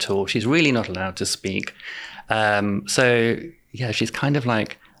voice at all. She's really not allowed to speak. She's kind of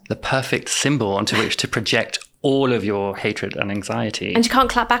like the perfect symbol onto which to project all of your hatred and anxiety. And you can't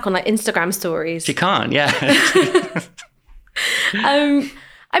clap back on Instagram stories. She can't, yeah.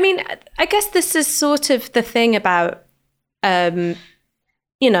 I guess this is sort of the thing about,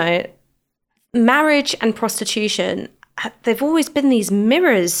 marriage and prostitution. They've always been these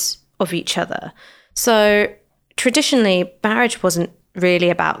mirrors of each other. So traditionally, marriage wasn't really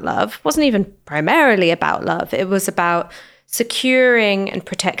about love, wasn't even primarily about love. It was about securing and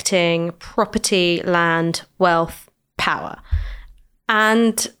protecting property, land, wealth, power.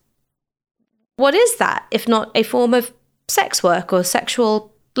 And what is that if not a form of sex work or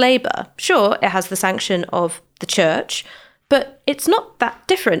sexual labor? Sure, it has the sanction of the church, but it's not that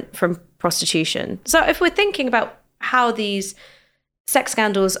different from prostitution. So if we're thinking about how these sex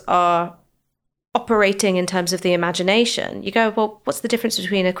scandals are operating in terms of the imagination, you go, well, what's the difference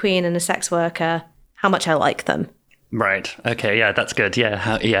between a queen and a sex worker? How much I like them. Right. Okay. Yeah, that's good.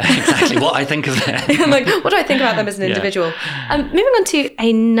 Yeah. Exactly. What I think of them. Like, what do I think about them as an individual? Moving on to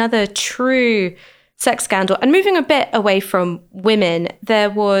another true sex scandal, and moving a bit away from women, there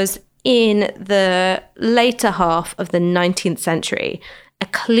was in the later half of the 19th century a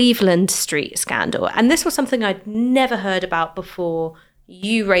Cleveland Street scandal. And this was something I'd never heard about before.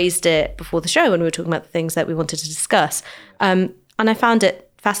 You raised it before the show when we were talking about the things that we wanted to discuss. And I found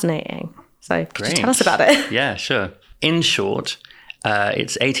it fascinating. So could you tell us about it? Yeah, sure. In short,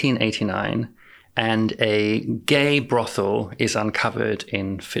 it's 1889 and a gay brothel is uncovered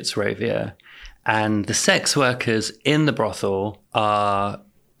in Fitzrovia. And the sex workers in the brothel are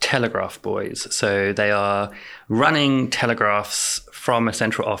telegraph boys. So they are running telegraphs from a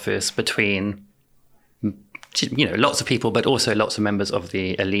central office between lots of people, but also lots of members of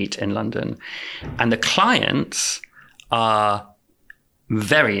the elite in London. And the clients are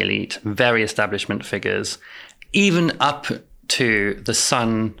very elite, very establishment figures, even up to the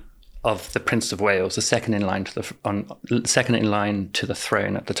son of the Prince of Wales, the second in line to the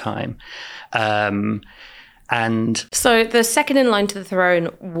throne at the time. And so the second in line to the throne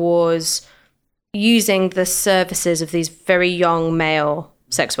was using the services of these very young male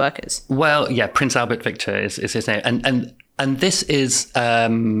sex workers. Well, yeah, Prince Albert Victor is his name, and this is a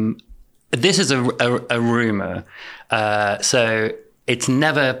rumor. So it's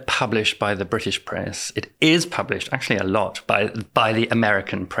never published by the British press. It is published actually a lot by the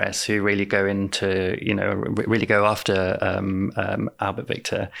American press, who really go into really go after Albert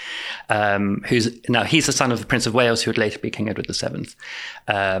Victor, he's the son of the Prince of Wales, who would later be King Edward VII,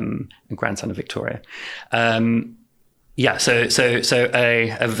 and grandson of Victoria. So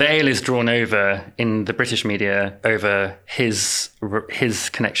a veil is drawn over in the British media over his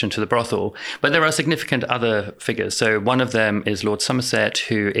connection to the brothel, but there are significant other figures. So one of them is Lord Somerset,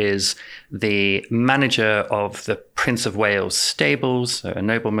 who is the manager of the Prince of Wales stables, so a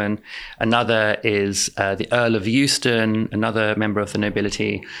nobleman. Another is the Earl of Euston, another member of the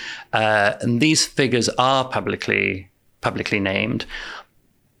nobility. And these figures are publicly named,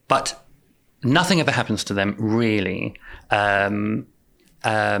 but nothing ever happens to them, really. And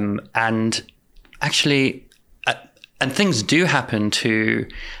actually, and things do happen to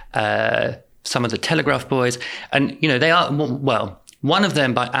some of the telegraph boys. And, they are, well, one of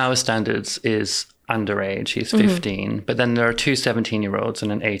them by our standards is underage. He's 15. But then there are two 17-year-olds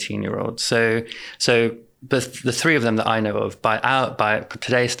and an 18-year-old. So the three of them that I know of by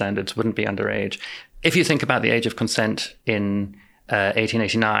today's standards wouldn't be underage. If you think about the age of consent in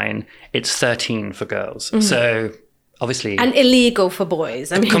 1889, it's 13 for girls. So obviously, and illegal for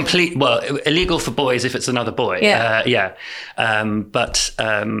boys. Illegal for boys if it's another boy. But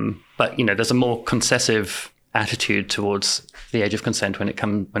there's a more concessive attitude towards the age of consent when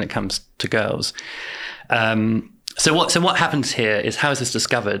it comes to girls. So what happens here is, how is this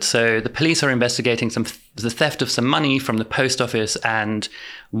discovered? So the police are investigating the theft of some money from the post office, and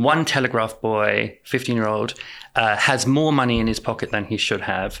one telegraph boy, 15-year-old, has more money in his pocket than he should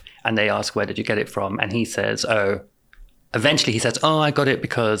have. And they ask, where did you get it from? And he says, eventually he says, I got it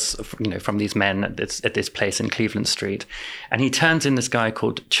because, from these men at this place in Cleveland Street. And he turns in this guy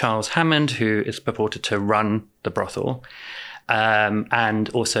called Charles Hammond, who is purported to run the brothel. And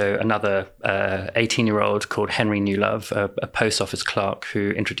also another 18-year-old called Henry Newlove, a post office clerk,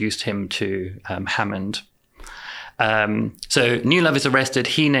 who introduced him to Hammond. So Newlove is arrested.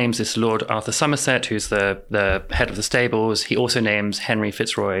 He names this Lord Arthur Somerset, who's the head of the stables. He also names Henry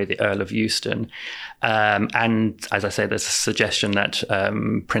Fitzroy, the Earl of Euston. And as I say, there's a suggestion that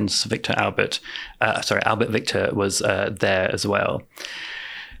Prince Victor Albert Victor was there as well.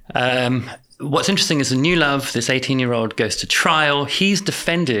 What's interesting is that Newlove, this 18-year-old, goes to trial. He's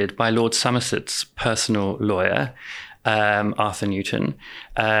defended by Lord Somerset's personal lawyer, Arthur Newton,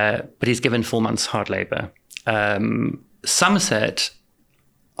 but he's given 4 months hard labour. Somerset,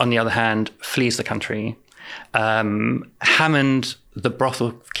 on the other hand, flees the country. Hammond, the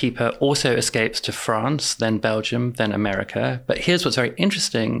brothel keeper, also escapes to France, then Belgium, then America. But here's what's very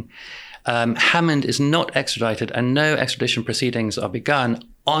interesting. Hammond is not extradited and no extradition proceedings are begun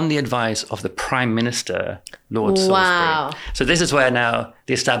on the advice of the Prime Minister, Lord Salisbury. So this is where now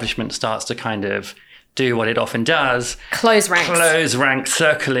the establishment starts to kind of do what it often does. Close ranks,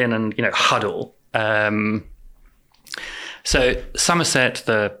 circle in and, huddle. So Somerset,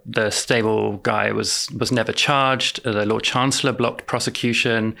 the stable guy, was never charged. The Lord Chancellor blocked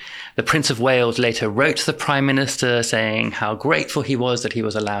prosecution. The Prince of Wales later wrote to the Prime Minister saying how grateful he was that he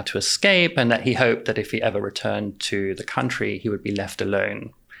was allowed to escape and that he hoped that if he ever returned to the country, he would be left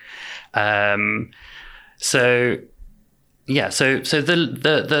alone. So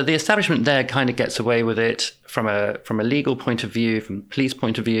the establishment there kind of gets away with it from a legal point of view, from a police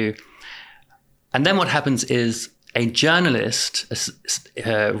point of view. And then what happens is a journalist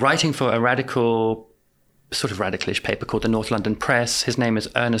writing for a radicalish paper called the North London Press, his name is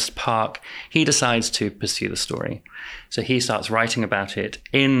Ernest Park, he decides to pursue the story. So he starts writing about it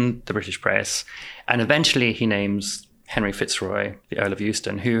in the British press, and eventually he names Henry Fitzroy, the Earl of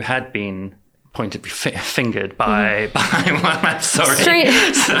Euston, who had been fingered by I'm sorry.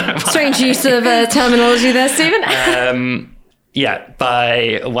 Strange use of terminology there, Stephen.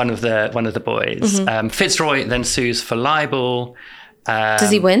 By one of the boys. Fitzroy then sues for libel.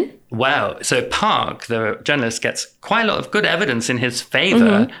 Does he win? Well, so Park, the journalist, gets quite a lot of good evidence in his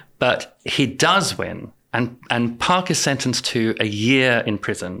favour, but he does win. And Park is sentenced to a year in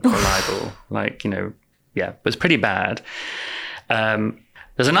prison for libel. It was pretty bad.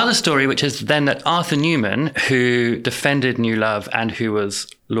 There's another story, which is then that Arthur Newman, who defended New Love and who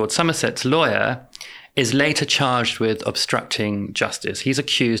was Lord Somerset's lawyer, is later charged with obstructing justice. He's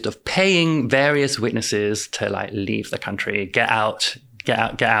accused of paying various witnesses to leave the country, get out,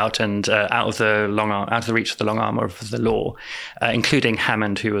 and out of the reach of the long arm of the law, including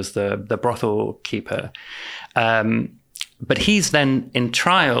Hammond, who was the brothel keeper. But he's then in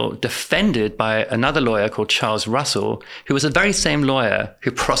trial defended by another lawyer called Charles Russell, who was the very same lawyer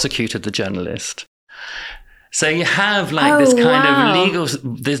who prosecuted the journalist. So you have this kind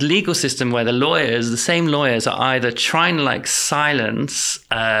of legal system where the same lawyers are either trying to silence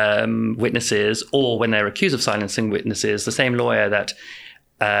witnesses, or when they're accused of silencing witnesses, the same lawyer that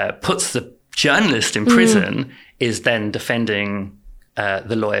puts the journalist in prison is then defending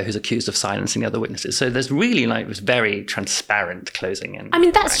the lawyer who's accused of silencing the other witnesses. So there's really this very transparent closing in. I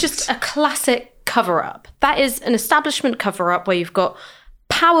mean, that's just a classic cover-up. That is an establishment cover-up where you've got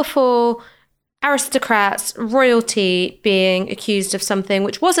powerful aristocrats, royalty being accused of something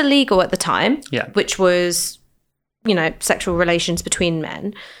which was illegal at the time, which was, sexual relations between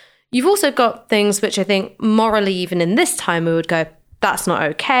men. You've also got things which I think morally, even in this time, we would go, that's not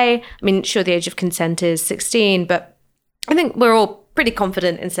okay. I mean, sure, the age of consent is 16, but I think we're all pretty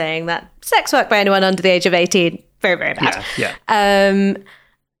confident in saying that sex work by anyone under the age of 18, very, very bad.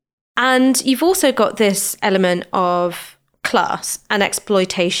 And you've also got this element of class and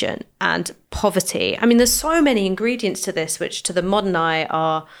exploitation and poverty. I mean, there's so many ingredients to this, which to the modern eye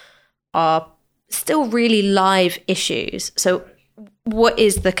are still really live issues. So what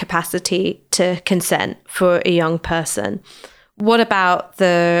is the capacity to consent for a young person? What about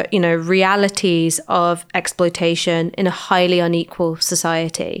the, realities of exploitation in a highly unequal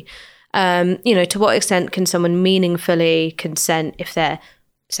society? To what extent can someone meaningfully consent if they're,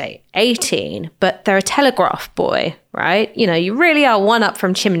 say, 18, but they're a telegraph boy, right? You really are one up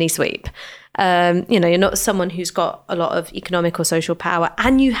from chimney sweep. You're not someone who's got a lot of economic or social power,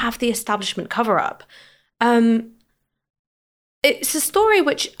 and you have the establishment cover-up. It's a story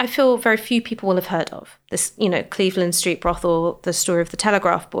which I feel very few people will have heard of. This, Cleveland Street brothel, the story of the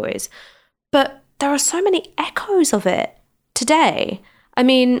telegraph boys. But there are so many echoes of it today. I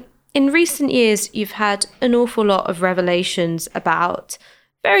mean, in recent years, you've had an awful lot of revelations about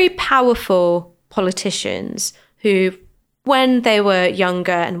very powerful politicians who, when they were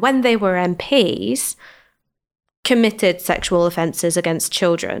younger and when they were MPs, committed sexual offences against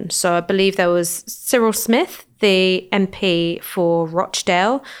children. So I believe there was Cyril Smith, the MP for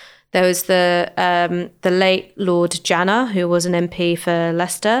Rochdale. There was the late Lord Janner, who was an MP for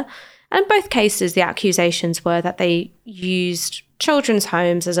Leicester. And in both cases, the accusations were that they used children's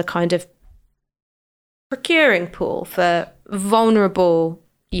homes as a kind of procuring pool for vulnerable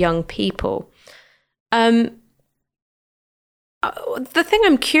young people. The thing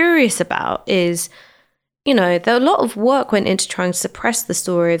I'm curious about is, a lot of work went into trying to suppress the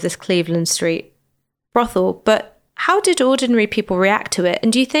story of this Cleveland Street brothel, but how did ordinary people react to it?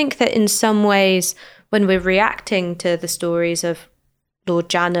 And do you think that in some ways, when we're reacting to the stories of Lord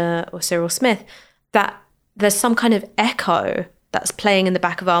Janner or Cyril Smith, that there's some kind of echo that's playing in the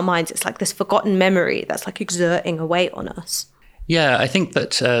back of our minds? It's like this forgotten memory that's exerting a weight on us. Yeah, I think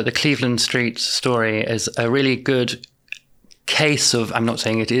that the Cleveland Street story is a really good case of, I'm not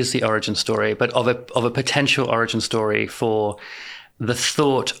saying it is the origin story, but of a potential origin story for the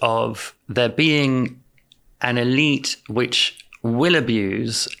thought of there being an elite which will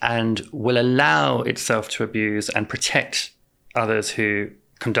abuse and will allow itself to abuse and protect others who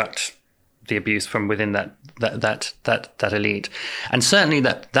conduct the abuse from within that elite. And certainly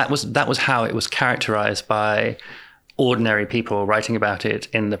that was how it was characterized by ordinary people writing about it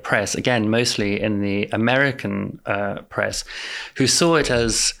in the press, again, mostly in the American press, who saw it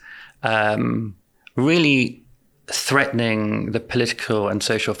as really threatening the political and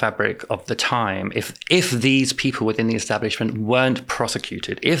social fabric of the time. If these people within the establishment weren't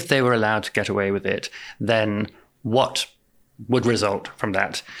prosecuted, if they were allowed to get away with it, then what would result from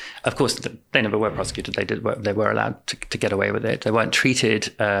that? Of course, they never were prosecuted. They were allowed to get away with it. They weren't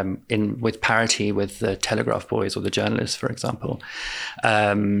treated with parity with the telegraph boys or the journalists, for example.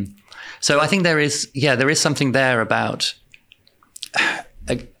 So I think there is something there about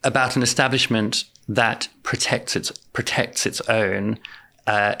an establishment that protects its own,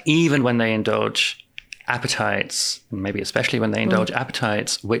 even when they indulge appetites, maybe especially when they indulge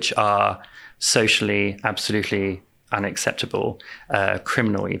appetites which are socially absolutely unacceptable,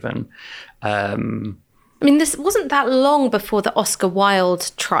 criminal even. I mean, this wasn't that long before the Oscar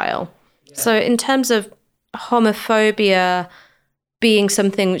Wilde trial. Yeah. So in terms of homophobia being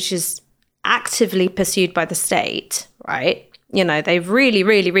something which is actively pursued by the state, right? You know, they really,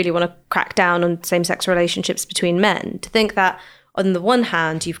 really, really want to crack down on same-sex relationships between men. To think that on the one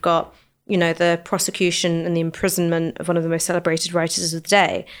hand, you've got, you know, the prosecution and the imprisonment of one of the most celebrated writers of the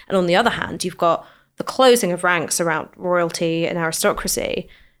day. And on the other hand, you've got the closing of ranks around royalty and aristocracy.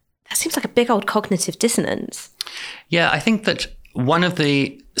 That seems like a big old cognitive dissonance. Yeah, I think that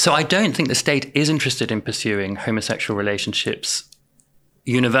so I don't think the state is interested in pursuing homosexual relationships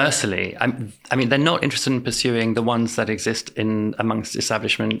universally. I mean, they're not interested in pursuing the ones that exist amongst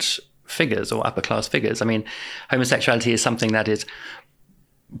establishment figures or upper class figures. I mean, homosexuality is something that is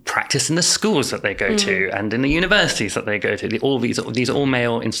practiced in the schools that they go to and in the universities that they go to. All these all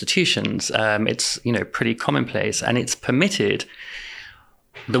male institutions. It's, you know, pretty commonplace, and it's permitted.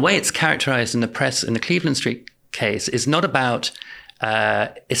 The way it's characterized in the press in the Cleveland Street case is not about.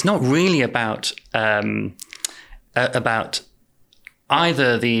 It's not really about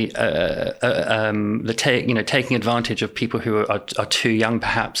either taking advantage of people who are too young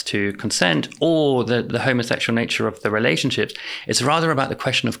perhaps to consent, or the homosexual nature of the relationships. It's rather about the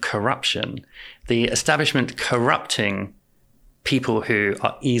question of corruption, the establishment corrupting people who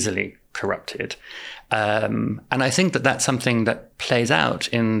are easily corrupted. And I think that that's something that plays out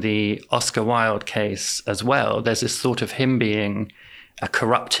in the Oscar Wilde case as well. There's this thought of him being a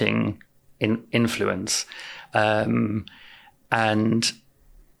corrupting influence. And,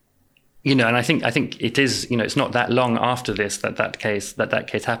 you know, and I think it is, you know, it's not that long after this that case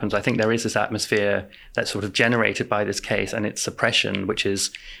happens. I think there is this atmosphere that's sort of generated by this case and its suppression, which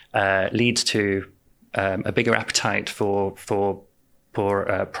leads to a bigger appetite for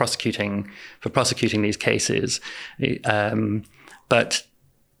prosecuting these cases. But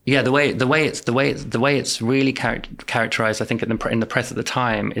yeah, the way it's really characterized, I think, in the press at the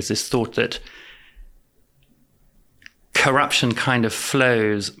time, is this thought that corruption kind of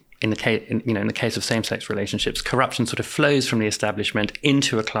flows in the case of same-sex relationships. Corruption sort of flows from the establishment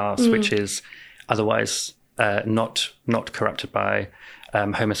into a class which is otherwise not corrupted by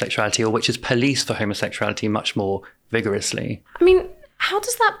homosexuality, or which is policed for homosexuality much more vigorously. I mean, how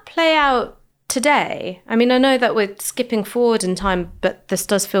does that play out today? I mean, I know that we're skipping forward in time, but this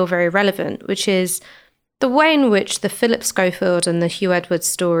does feel very relevant, which is the way in which the Philip Schofield and the Hugh Edwards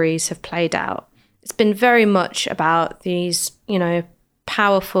stories have played out. It's been very much about these, you know,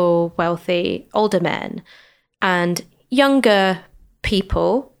 powerful, wealthy, older men and younger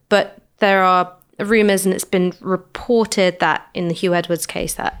people. But there are rumours, and it's been reported that in the Hugh Edwards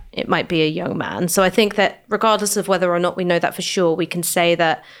case that it might be a young man. So I think that regardless of whether or not we know that for sure, we can say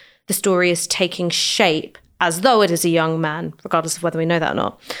that the story is taking shape as though it is a young man, regardless of whether we know that or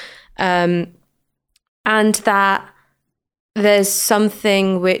not. And that there's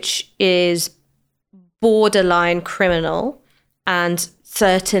something which is borderline criminal and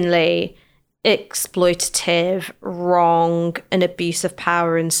certainly exploitative, wrong, and abuse of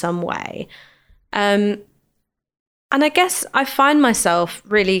power in some way. And I guess I find myself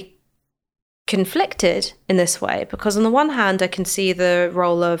really conflicted in this way, because on the one hand, I can see the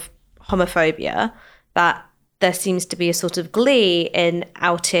role of homophobia, that there seems to be a sort of glee in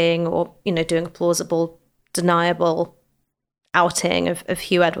outing or, you know, doing a plausible, deniable outing of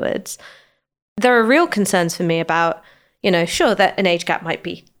Hugh Edwards. There are real concerns for me about, Sure, that an age gap might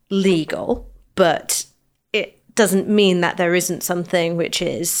be legal, but it doesn't mean that there isn't something which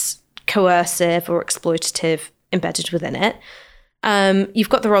is coercive or exploitative embedded within it. You've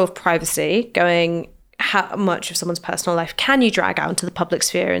got the role of privacy, going, how much of someone's personal life can you drag out into the public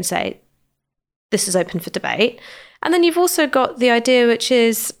sphere and say, this is open for debate? And then you've also got the idea, which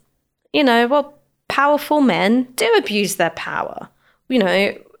is, powerful men do abuse their power.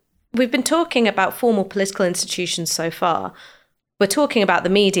 We've been talking about formal political institutions so far. We're talking about the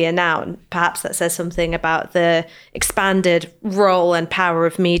media now, and perhaps that says something about the expanded role and power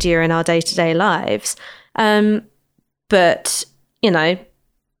of media in our day-to-day lives. But,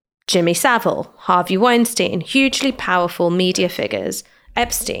 Jimmy Savile, Harvey Weinstein, hugely powerful media figures,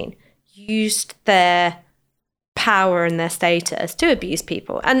 Epstein, used their power and their status to abuse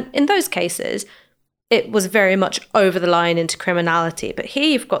people. And in those cases, it was very much over the line into criminality. But here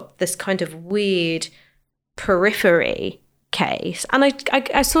you've got this kind of weird periphery case. And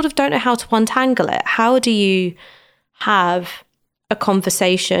I sort of don't know how to untangle it. How do you have a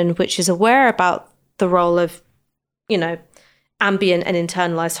conversation which is aware about the role of, ambient and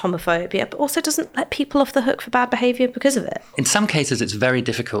internalized homophobia, but also doesn't let people off the hook for bad behavior because of it? In some cases, it's very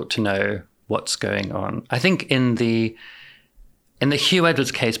difficult to know what's going on. I think in the Hugh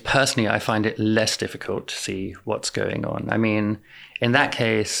Edwards case, personally, I find it less difficult to see what's going on. I mean, in that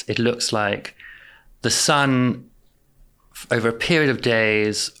case, it looks like the Sun, over a period of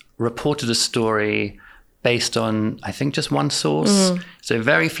days, reported a story based on, I think, just one source. So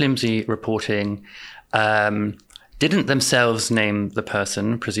very flimsy reporting. Didn't themselves name the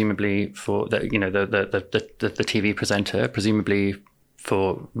person, presumably for the TV presenter, presumably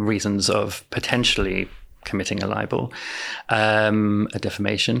for reasons of potentially committing a libel, a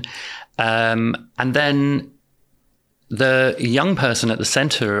defamation. And then the young person at the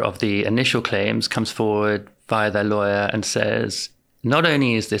center of the initial claims comes forward via their lawyer and says, not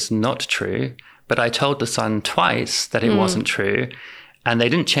only is this not true, but I told the Sun twice that it wasn't true. And they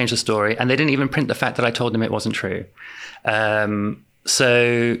didn't change the story, and they didn't even print the fact that I told them it wasn't true.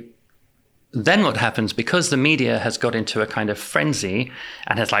 So then what happens, because the media has got into a kind of frenzy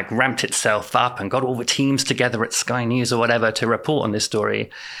and has ramped itself up and got all the teams together at Sky News or whatever to report on this story,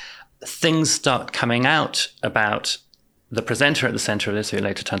 things start coming out about the presenter at the center of this, who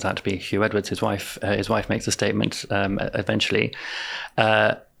later turns out to be Hugh Edwards, his wife. His wife makes a statement eventually.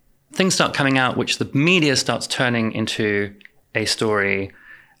 Things start coming out which the media starts turning into a story,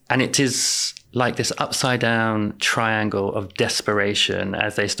 and it is like this upside down triangle of desperation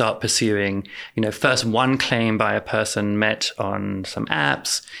as they start pursuing, first one claim by a person met on some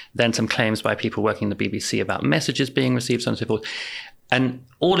apps, then some claims by people working in the BBC about messages being received, so on and so forth. And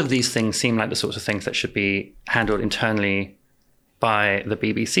all of these things seem like the sorts of things that should be handled internally by the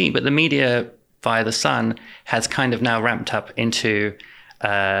BBC, but the media via the Sun has kind of now ramped up into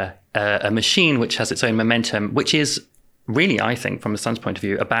a machine which has its own momentum, which is really, I think, from the Sun's point of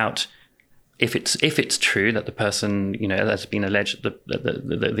view, about if it's true that the person, that's been alleged,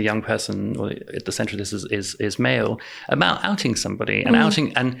 the young person or at the center of this is male, about outing somebody and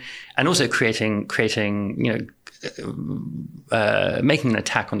outing and also creating making an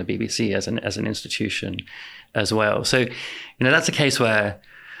attack on the BBC as an institution as well. So, that's a case where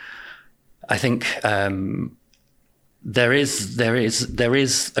I think there is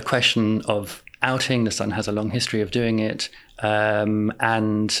a question of outing. The Sun has a long history of doing it,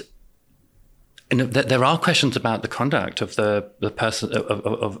 and there are questions about the conduct of the person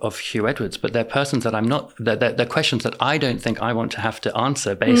of Hugh Edwards, but they're questions that I don't think I want to have to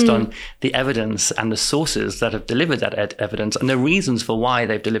answer based on the evidence and the sources that have delivered that evidence and the reasons for why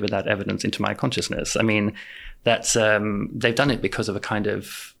they've delivered that evidence into my consciousness. I mean, that's they've done it because of a kind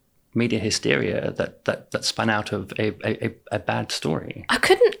of media hysteria that spun out of a bad story. I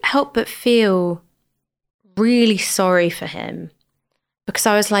couldn't help but feel really sorry for him, because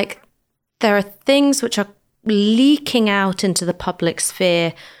I was like, there are things which are leaking out into the public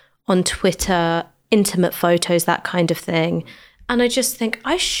sphere on Twitter, intimate photos, that kind of thing. And I just think,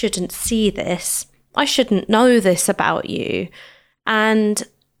 I shouldn't see this. I shouldn't know this about you. And,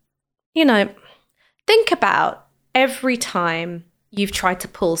 think about every time you've tried to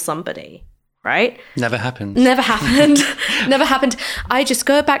pull somebody, right? Never happened. Never happened. Never happened. I just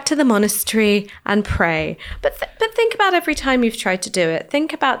go back to the monastery and pray. But think about every time you've tried to do it.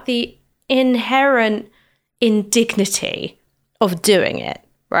 Think about the inherent indignity of doing it,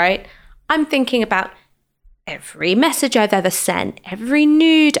 right? I'm thinking about every message I've ever sent, every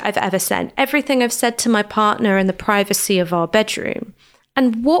nude I've ever sent, everything I've said to my partner in the privacy of our bedroom.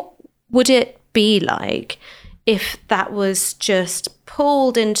 And what would it be like if that was just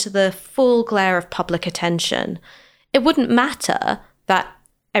pulled into the full glare of public attention it wouldn't matter that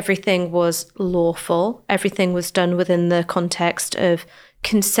everything was lawful, everything was done within the context of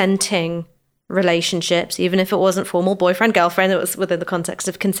consenting relationships, even if it wasn't formal boyfriend-girlfriend, it was within the context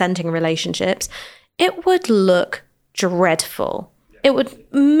of consenting relationships, it would look dreadful. It would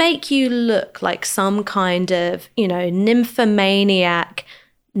make you look like some kind of, nymphomaniac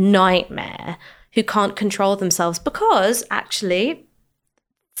nightmare who can't control themselves, because actually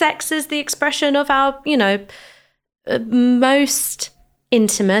sex is the expression of our, most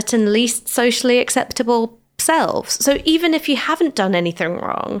intimate and least socially acceptable selves. So even if you haven't done anything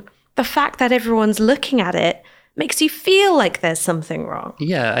wrong, the fact that everyone's looking at it makes you feel like there's something wrong.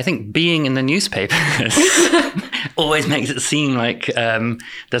 Yeah, I think being in the newspapers always makes it seem like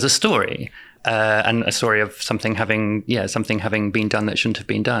there's a story. And a story of something having been done that shouldn't have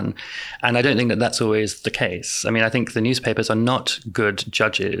been done. And I don't think that that's always the case. I mean, I think the newspapers are not good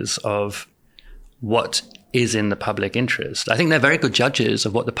judges of what is in the public interest. I think they're very good judges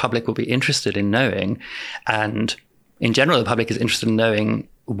of what the public will be interested in knowing. And in general, the public is interested in knowing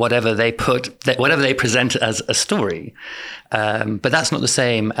whatever they present as a story. But that's not the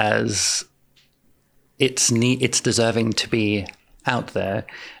same as it's deserving to be out there.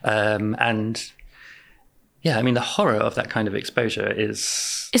 And yeah, I mean, the horror of that kind of exposure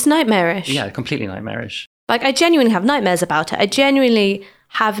it's nightmarish. Yeah, completely nightmarish. Like, I genuinely have nightmares about it. I genuinely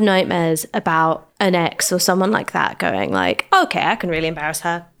have nightmares about an ex or someone like that going like, okay, I can really embarrass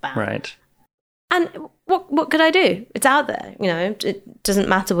her. Bam. Right. And what could I do? It's out there. It doesn't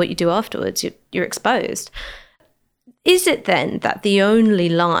matter what you do afterwards. You're exposed. Is it then that the only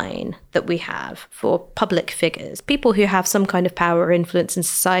line that we have for public figures, people who have some kind of power or influence in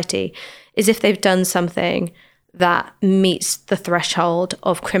society, is if they've done something that meets the threshold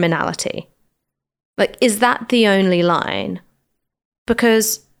of criminality? Like, is that the only line?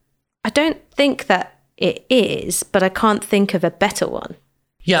 Because I don't think that it is, but I can't think of a better one.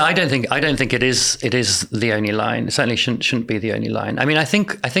 Yeah, I don't think it is the only line. It certainly shouldn't be the only line. I mean, I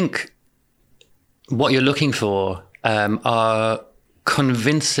think what you're looking for are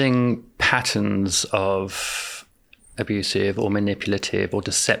convincing patterns of abusive or manipulative or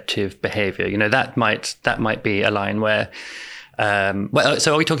deceptive behavior. That might be a line where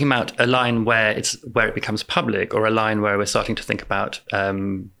so are we talking about a line where it becomes public, or a line where we're starting to think about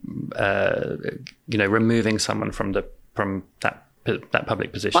removing someone from that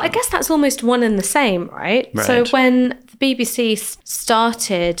public position? Well, I guess that's almost one and the same, right? So when the BBC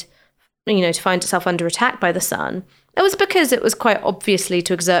started to find itself under attack by The Sun, it was because it was quite obviously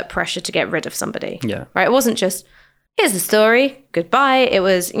to exert pressure to get rid of somebody. Yeah. Right? It wasn't just, here's the story, goodbye. It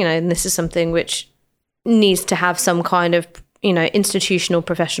was, and this is something which needs to have some kind of, institutional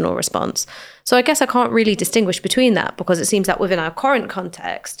professional response. So I guess I can't really distinguish between that, because it seems that within our current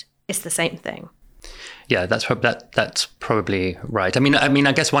context, it's the same thing. Yeah, that's probably right. I mean,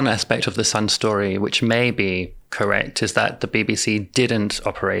 I guess one aspect of the Sun story, which may be correct, is that the BBC didn't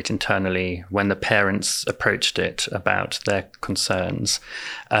operate internally when the parents approached it about their concerns.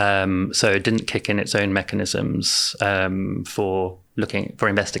 So it didn't kick in its own mechanisms for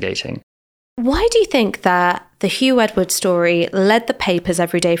investigating. Why do you think that the Hugh Edwards story led the papers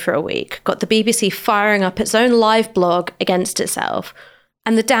every day for a week, got the BBC firing up its own live blog against itself,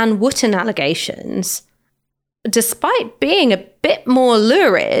 and the Dan Wootton allegations, despite being a bit more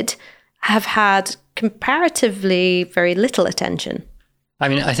lurid, have had comparatively very little attention? I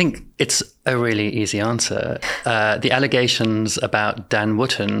mean, I think it's a really easy answer. The allegations about Dan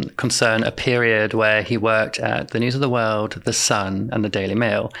Wootton concern a period where he worked at the News of the World, The Sun, and the Daily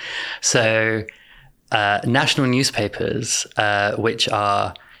Mail. So national newspapers, which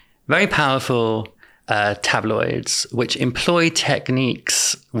are very powerful tabloids, which employ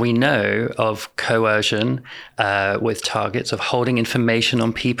techniques we know of coercion with targets of holding information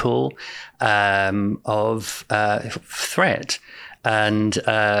on people, of threat. And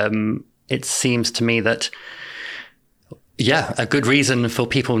it seems to me that, a good reason for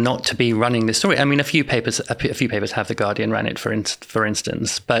people not to be running this story. I mean, a few papers have. The Guardian ran it, for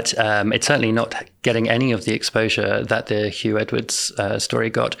instance, but it's certainly not getting any of the exposure that the Hugh Edwards story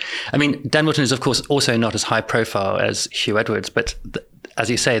got. I mean, Dan Wootton is, of course, also not as high profile as Hugh Edwards, but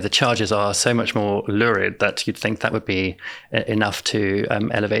as you say, the charges are so much more lurid that you'd think that would be enough to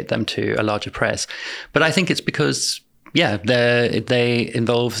elevate them to a larger press. But I think it's because they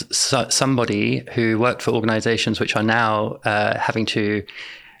involve somebody who worked for organizations which are now having to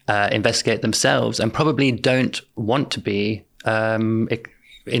investigate themselves, and probably don't want to be have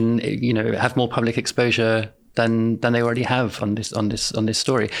more public exposure than they already have on this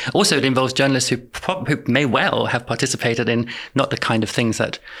story. Also, it involves journalists who may well have participated in not the kind of things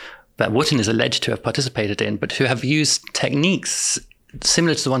that that Wotton is alleged to have participated in, but who have used techniques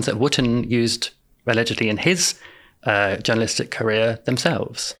similar to the ones that Wotton used allegedly in his journalistic career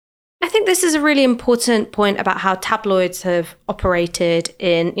themselves. I think this is a really important point about how tabloids have operated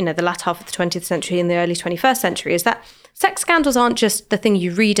in, the latter half of the 20th century and the early 21st century, is that sex scandals aren't just the thing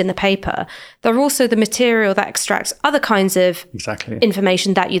you read in the paper. They're also the material that extracts other kinds of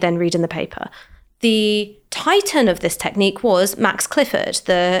information that you then read in the paper. The titan of this technique was Max Clifford,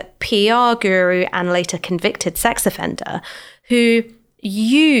 the PR guru and later convicted sex offender, who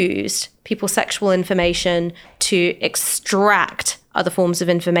used people's sexual information to extract other forms of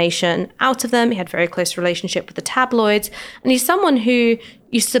information out of them. He had a very close relationship with the tabloids. And he's someone who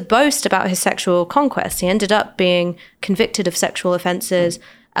used to boast about his sexual conquests. He ended up being convicted of sexual offences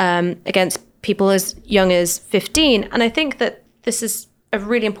against people as young as 15. And I think that this is a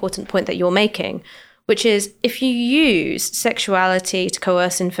really important point that you're making, which is if you use sexuality to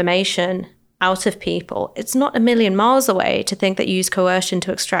coerce information out of people, it's not a million miles away to think that you use coercion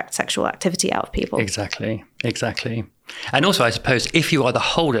to extract sexual activity out of people. Exactly. And also, I suppose, if you are the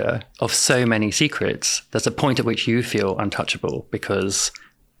holder of so many secrets, there's a point at which you feel untouchable because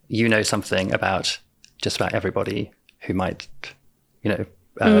you know something about just about everybody who might,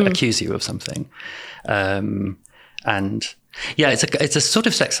 accuse you of something. And yeah, it's a sort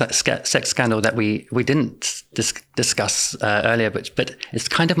of sex scandal that we didn't discuss earlier, but it's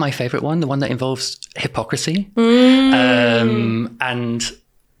kind of my favorite one, the one that involves hypocrisy. And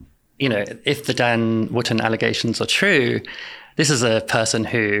if the Dan Wotton allegations are true, this is a person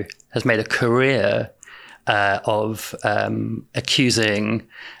who has made a career of accusing,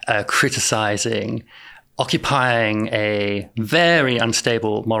 criticizing, occupying a very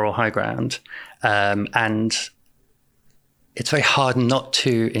unstable moral high ground, and it's very hard not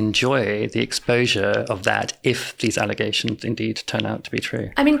to enjoy the exposure of that if these allegations indeed turn out to be true.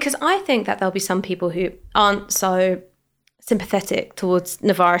 I mean, because I think that there'll be some people who aren't so sympathetic towards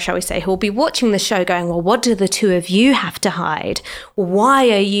Navarra, shall we say, who will be watching the show going, well, what do the two of you have to hide? Why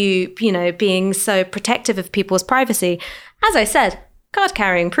are you, being so protective of people's privacy? As I said,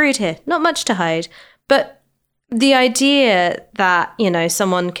 card-carrying prude here, not much to hide. But the idea that,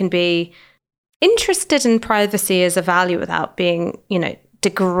 someone can be interested in privacy as a value without being,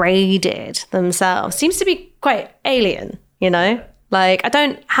 degraded themselves seems to be quite alien, Like, I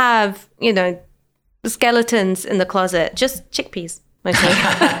don't have, skeletons in the closet, just chickpeas, mostly.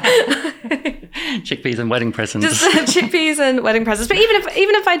 Chickpeas and wedding presents. Just chickpeas and wedding presents. But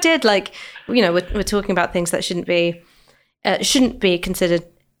even if I did, we're talking about things that shouldn't be considered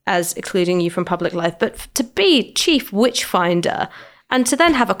as excluding you from public life. But to be chief witch finder and to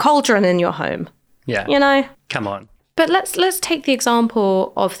then have a cauldron in your home. Yeah. Come on. But let's take the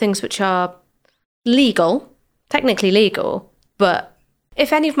example of things which are legal, technically legal, but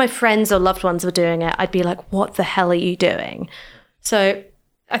if any of my friends or loved ones were doing it, I'd be like, what the hell are you doing? So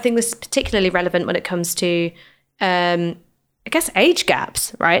I think this is particularly relevant when it comes to, age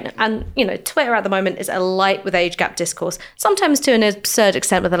gaps, right? And, Twitter at the moment is alight with age gap discourse, sometimes to an absurd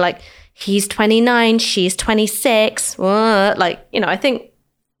extent where they're like, he's 29, she's 26. I think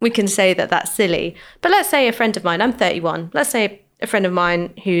we can say that that's silly. But let's say a friend of mine, I'm 31. Let's say a friend of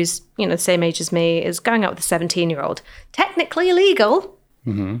mine who's, the same age as me is going out with a 17-year-old. Technically illegal.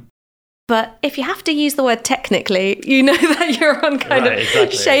 Mm-hmm. But if you have to use the word technically, you know that you're on kind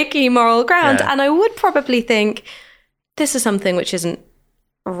of shaky moral ground. Yeah. And I would probably think this is something which isn't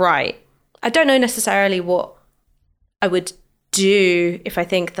right. I don't know necessarily what I would do if I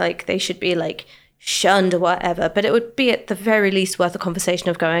think like they should be like shunned or whatever, but it would be at the very least worth a conversation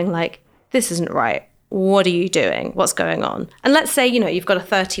of going like, this isn't right. What are you doing? What's going on? And let's say, you've got a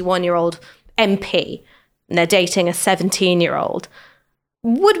 31-year-old MP and they're dating a 17-year-old.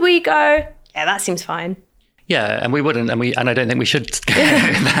 Would we go, yeah, that seems fine? Yeah, and we wouldn't, and I don't think we should go.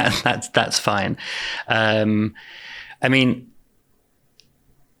 That's fine.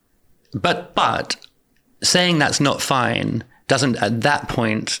 But saying that's not fine doesn't at that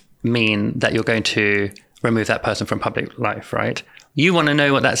point mean that you're going to remove that person from public life, right? You want to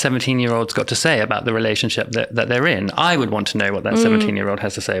know what that 17-year-old's got to say about the relationship that they're in. I would want to know what that 17-year-old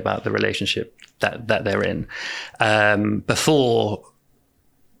has to say about the relationship that they're in before,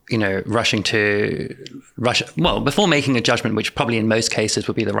 before making a judgment, which probably in most cases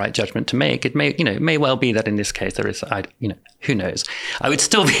would be the right judgment to make. It may well be that in this case there is, who knows? I would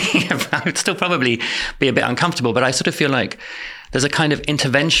still probably be a bit uncomfortable, but I sort of feel like there's a kind of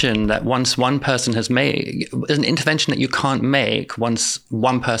intervention that once one person has made, there's an intervention that you can't make once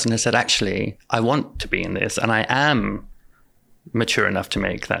one person has said, actually, I want to be in this and I am mature enough to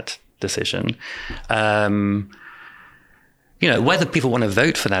make that decision. whether people want to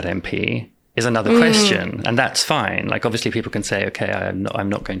vote for that MP is another question, and that's fine. Like, obviously people can say, okay, I'm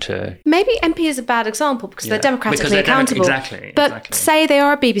not going to... Maybe MP is a bad example because they're democratically accountable. But say they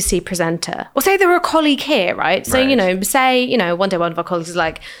are a BBC presenter, or say they're a colleague here, right? So, say, one day one of our colleagues is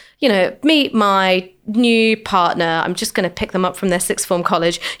like, meet my new partner. I'm just going to pick them up from their sixth form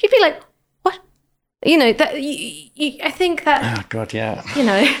college. You'd be like, what? I think that... Oh, God, yeah.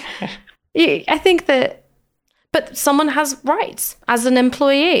 I think that... But someone has rights as an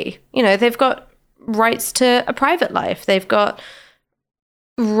employee. They've got rights to a private life. They've got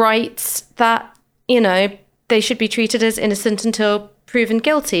rights that, they should be treated as innocent until proven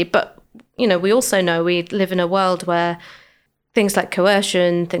guilty. But, we also know we live in a world where things like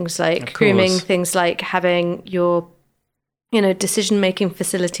coercion, things like grooming, things like having your, decision-making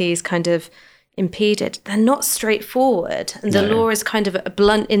facilities kind of impeded. They're not straightforward. And the law is kind of a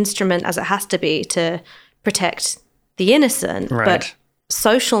blunt instrument, as it has to be, to protect the innocent, but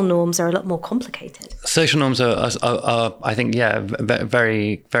social norms are a lot more complicated. Social norms are I think,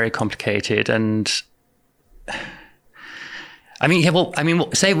 very, very complicated. And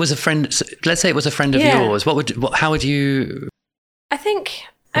say it was a friend. Let's say it was a friend of yours. How would you? I think,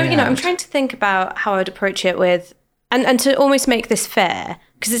 I'm trying to think about how I'd approach it with, and to almost make this fair,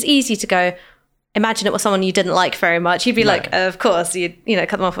 because it's easy to go, imagine it was someone you didn't like very much. You'd be like, of course, you'd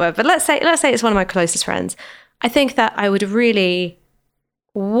cut them off. But let's say it's one of my closest friends. I think that I would really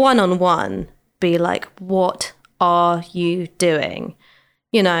one-on-one be like, what are you doing?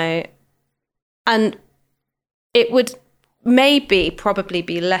 And it would probably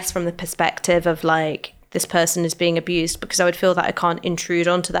be less from the perspective of like, this person is being abused, because I would feel that I can't intrude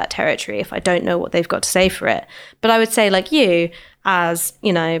onto that territory if I don't know what they've got to say for it. But I would say, like, you as,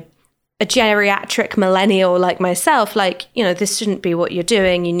 a geriatric millennial like myself, like, this shouldn't be what you're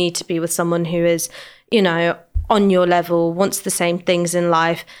doing. You need to be with someone who is, on your level, wants the same things in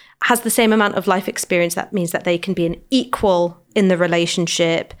life, has the same amount of life experience. That means that they can be an equal in the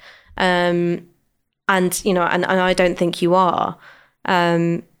relationship. And I don't think you are.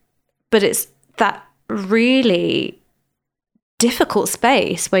 But it's that really difficult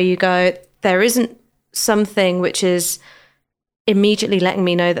space where you go, there isn't something which is immediately letting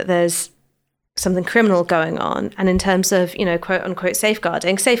me know that there's something criminal going on. And in terms of, quote unquote,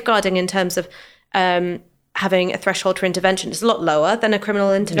 safeguarding in terms of having a threshold for intervention is a lot lower than a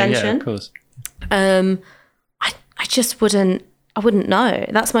criminal intervention. Yeah, of course. I just wouldn't know.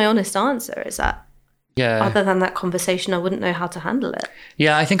 That's my honest answer, is that other than that conversation, I wouldn't know how to handle it.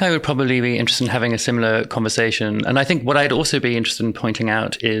 Yeah, I think I would probably be interested in having a similar conversation. And I think what I'd also be interested in pointing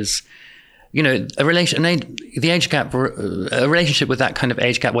out is, a relationship with that kind of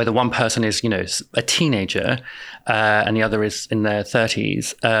age gap where the one person is, a teenager and the other is in their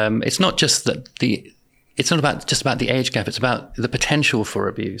 30s. It's not just it's not just about the age gap. It's about the potential for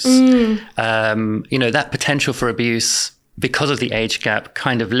abuse. That potential for abuse, because of the age gap,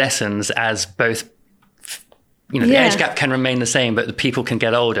 kind of lessens as both. The age gap can remain the same, but the people can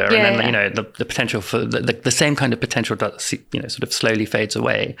get older, and then the potential for the same kind of potential does, sort of slowly fades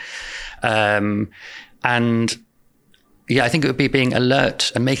away. I think it would be being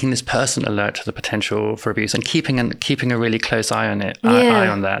alert and making this person alert to the potential for abuse, and keeping a really close eye on it. Eye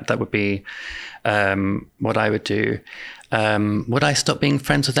on that. That would be what I would do. Would I stop being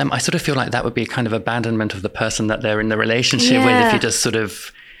friends with them? I sort of feel like that would be kind of abandonment of the person that they're in the relationship with. If you just sort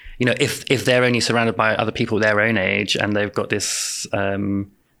of, if they're only surrounded by other people their own age and they've got this,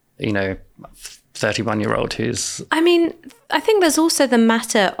 31-year-old who's... I think there's also the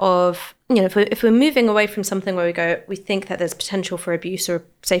matter of, if we're moving away from something where we think that there's potential for abuse or a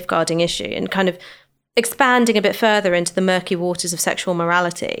safeguarding issue, and kind of expanding a bit further into the murky waters of sexual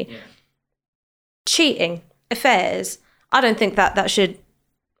morality, cheating, affairs, I don't think that should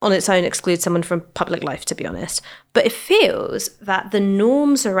on its own exclude someone from public life, to be honest. But it feels that the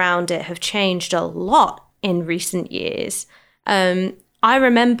norms around it have changed a lot in recent years. I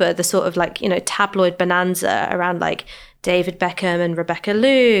remember the sort of tabloid bonanza around David Beckham and Rebecca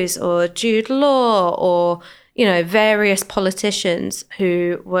Lewis, or Jude Law, or various politicians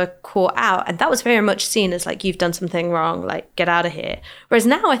who were caught out, and that was very much seen as you've done something wrong, get out of here. Whereas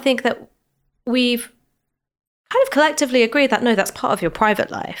now I think that we've kind of collectively agreed that no, that's part of your private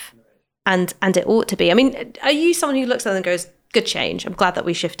life, and it ought to be. Are you someone who looks at it and goes, good change, I'm glad that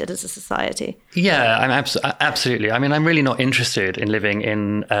we shifted as a society? Yeah, I'm absolutely. I'm really not interested in living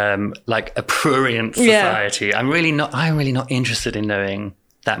in a prurient society. Yeah. I'm really not interested in knowing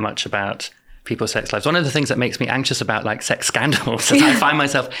that much about people's sex lives. One of the things that makes me anxious about sex scandals is I find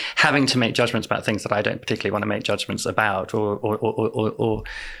myself having to make judgments about things that I don't particularly want to make judgments about or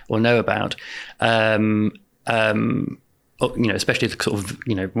know about. especially the sort of,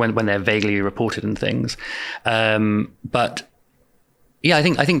 when they're vaguely reported and things. But yeah, I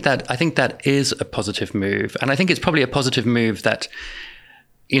think that is a positive move. And I think it's probably a positive move that,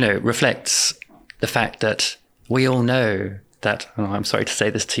 reflects the fact that we all know that, I'm sorry to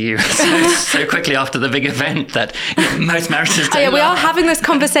say this to you so quickly after the big event, that most marriages don't we are having this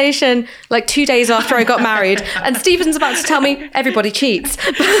conversation like 2 days after I got married, and Stephen's about to tell me everybody cheats.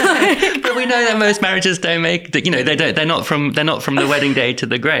 But we know that most marriages don't make, they're not from the wedding day to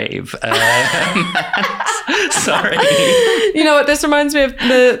the grave. Sorry. You know what, this reminds me of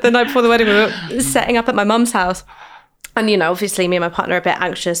the night before the wedding. We were setting up at my mum's house, and obviously me and my partner are a bit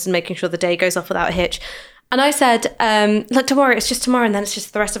anxious and making sure the day goes off without a hitch. And I said, look, tomorrow, it's just tomorrow, and then it's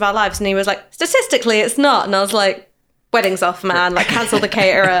just the rest of our lives. And he was like, statistically, it's not. And I was like, wedding's off, man. Like, cancel the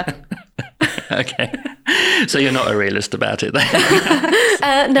caterer. Okay. So you're not a realist about it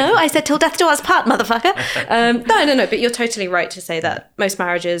then? No, I said till death do us part, motherfucker. No. But you're totally right to say that most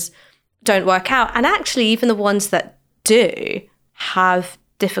marriages don't work out. And actually, even the ones that do have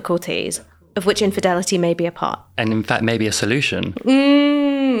difficulties, of which infidelity may be a part. And in fact, maybe a solution.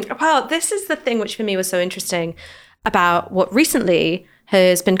 Well, this is the thing which for me was so interesting about what recently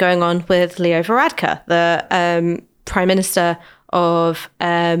has been going on with Leo Varadkar, the Prime Minister of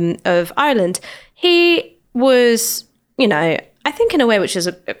Ireland. He was, I think in a way which is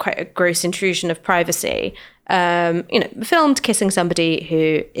quite a gross intrusion of privacy, filmed kissing somebody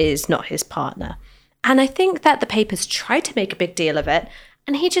who is not his partner. And I think that the papers tried to make a big deal of it,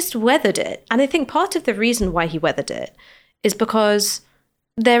 and he just weathered it. And I think part of the reason why he weathered it is because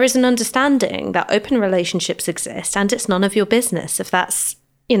there is an understanding that open relationships exist, and it's none of your business if that's,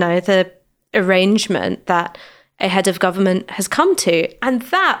 the arrangement that a head of government has come to. And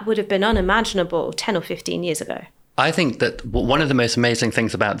that would have been unimaginable 10 or 15 years ago. I think that one of the most amazing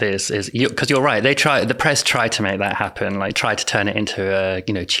things about this is, because you're right, the press tried to make that happen, like tried to turn it into a,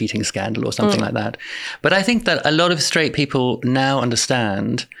 cheating scandal or something like that. But I think that a lot of straight people now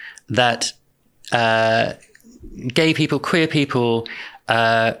understand that gay people, queer people,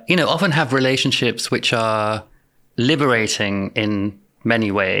 often have relationships which are liberating in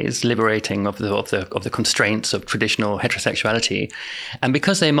many ways, liberating of the constraints of traditional heterosexuality. And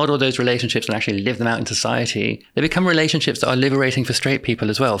because they model those relationships and actually live them out in society, they become relationships that are liberating for straight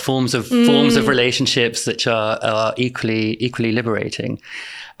people as well, forms of relationships which are equally liberating.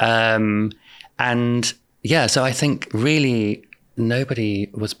 So I think really nobody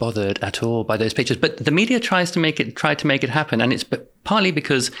was bothered at all by those pictures, but the media tried to make it happen, and it's partly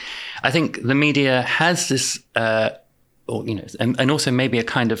because I think the media has this, and also maybe a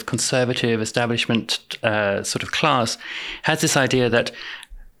kind of conservative establishment sort of class has this idea that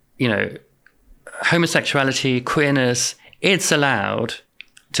homosexuality, queerness, it's allowed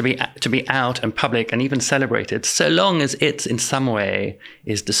to be out and public and even celebrated, so long as it's in some way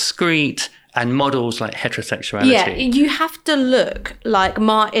is discreet and models like heterosexuality. Yeah, you have to look like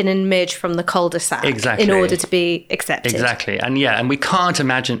Martin and Midge from the cul-de-sac in order to be accepted. Exactly. And we can't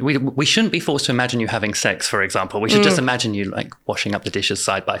imagine, we shouldn't be forced to imagine you having sex, for example. We should just imagine you like washing up the dishes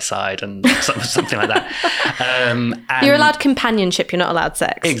side by side and something like that. You're allowed companionship, you're not allowed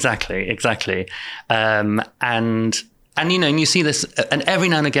sex. Exactly. And you see this, and every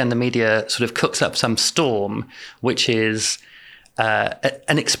now and again the media sort of cooks up some storm, which is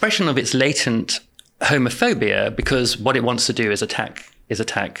an expression of its latent homophobia, because what it wants to do is attack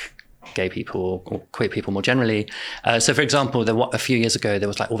gay people or queer people more generally. So, for example, a few years ago there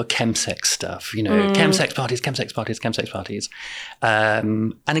was like all the chemsex stuff, chemsex parties.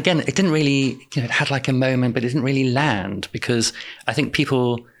 And again, it didn't really, it had like a moment, but it didn't really land, because I think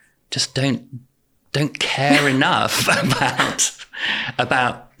people just don't care enough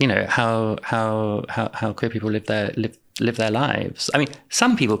about how queer people live their lives. I mean,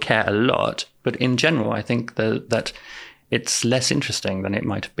 some people care a lot, but in general, I think that it's less interesting than it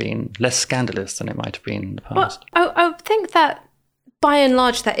might have been, less scandalous than it might have been in the past. Well, I think that by and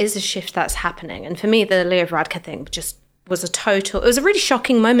large, that is a shift that's happening. And for me, the Leo Varadkar thing just was it was a really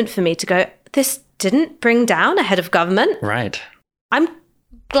shocking moment for me to go, this didn't bring down a head of government. Right. I'm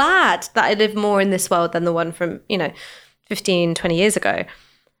glad that I live more in this world than the one from, 15, 20 years ago.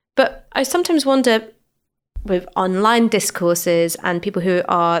 But I sometimes wonder, with online discourses and people who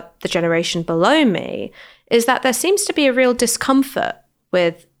are the generation below me, is that there seems to be a real discomfort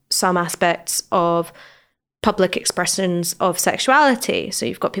with some aspects of public expressions of sexuality. So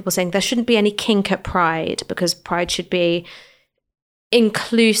you've got people saying there shouldn't be any kink at Pride, because Pride should be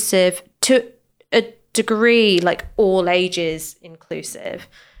inclusive to a degree, like all ages inclusive.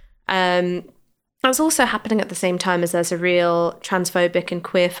 That's also happening at the same time as there's a real transphobic and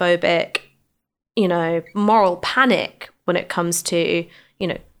queerphobic, moral panic when it comes to,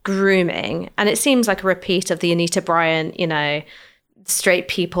 grooming. And it seems like a repeat of the Anita Bryant, straight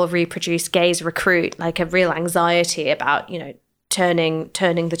people reproduce, gays recruit, like a real anxiety about, turning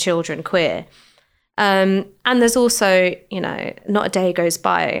the children queer. And there's also, not a day goes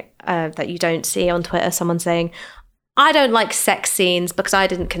by that you don't see on Twitter someone saying, I don't like sex scenes because I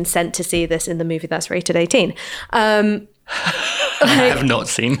didn't consent to see this in the movie that's rated 18. I have not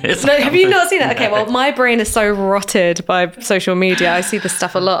seen this. No, have you not seen it? Okay, well, my brain is so rotted by social media. I see this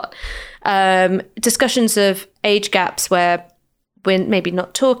stuff a lot. Discussions of age gaps where we're maybe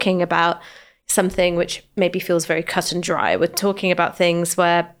not talking about something which maybe feels very cut and dry. We're talking about things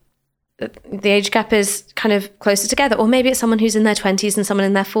where the age gap is kind of closer together. Or maybe it's someone who's in their 20s and someone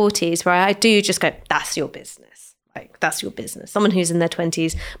in their 40s, where I do just go, that's your business. Like, that's your business. Someone who's in their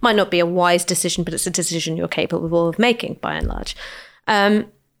 20s might not be a wise decision, but it's a decision you're capable of making by and large.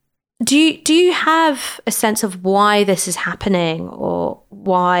 Do you have a sense of why this is happening, or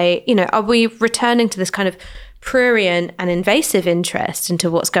why, are we returning to this kind of prurient and invasive interest into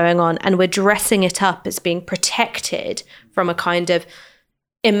what's going on, and we're dressing it up as being protected from a kind of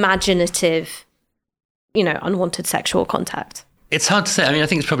imaginative, unwanted sexual contact? It's hard to say. I mean, I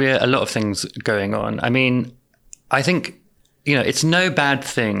think it's probably a lot of things going on. I mean, I think, it's no bad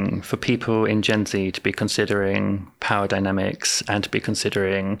thing for people in Gen Z to be considering power dynamics and to be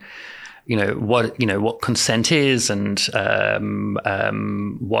considering, what consent is, and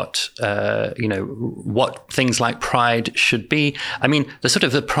what things like pride should be. I mean,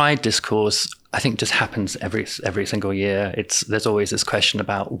 the pride discourse, I think, just happens every single year. There's always this question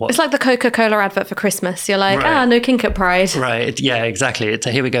about what. It's like the Coca-Cola advert for Christmas. You're like, right. No kink at Pride. Right. Yeah, exactly. It's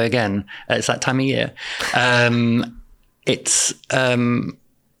here we go again. It's that time of year. I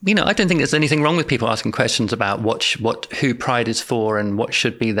don't think there's anything wrong with people asking questions about who Pride is for, and what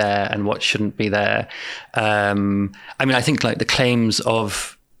should be there and what shouldn't be there. I mean, I think like the claims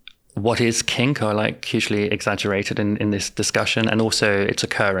of what is kink are like hugely exaggerated in this discussion, and also its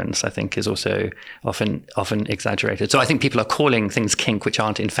occurrence, I think, is also often exaggerated. So I think people are calling things kink which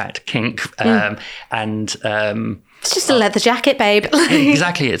aren't in fact kink, and it's just a leather jacket, babe.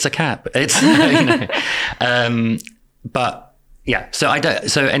 Exactly, it's a cap. It's but. Yeah. So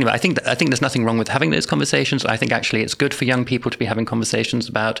anyway, I think there's nothing wrong with having those conversations. I think actually it's good for young people to be having conversations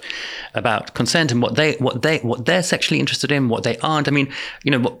about consent and what they're sexually interested in, what they aren't. I mean,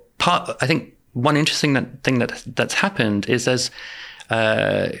 I think one interesting thing that's happened is there's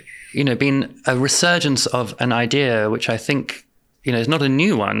been a resurgence of an idea which I think is not a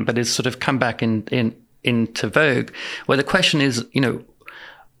new one, but is sort of come back into vogue, where the question is,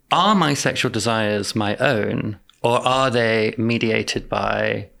 are my sexual desires my own, or are they mediated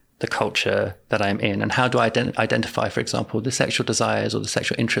by the culture that I'm in? And how do I identify, for example, the sexual desires or the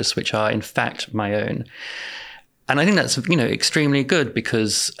sexual interests which are in fact my own? And I think that's, extremely good,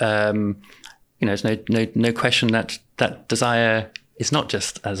 because, there's no question that desire is not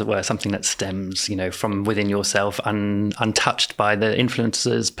just, as it were, something that stems, from within yourself, untouched by the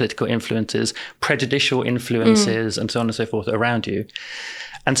influences, political influences, prejudicial influences, and so on and so forth around you.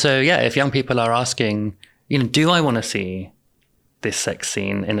 And so, yeah, if young people are asking, do I want to see this sex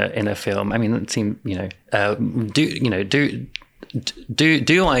scene in a film? I mean, it seems,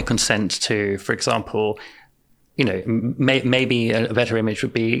 do I consent to, for example, maybe a better image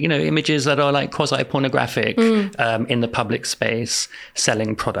would be, images that are like quasi-pornographic in the public space,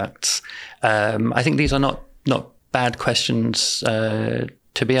 selling products. I think these are not bad questions to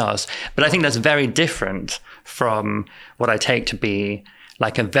be asked. But I think that's very different from what I take to be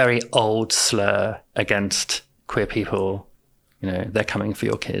like a very old slur against queer people. They're coming for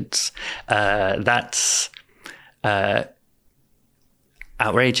your kids. That's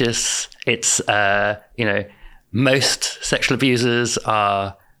outrageous. It's, most sexual abusers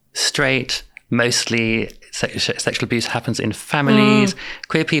are straight. Mostly sexual abuse happens in families.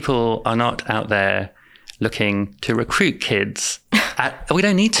 Queer people are not out there looking to recruit kids. We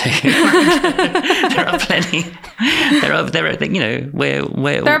don't need to. There are plenty. There are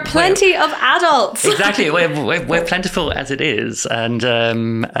plenty of adults. Exactly. We're plentiful as it is, and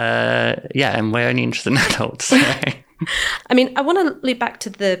and we're only interested in adults. So. I mean, I want to loop back to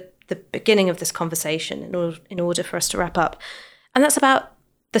the beginning of this conversation in order for us to wrap up, and that's about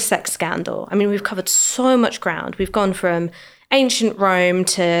the sex scandal. I mean, we've covered so much ground. We've gone from ancient Rome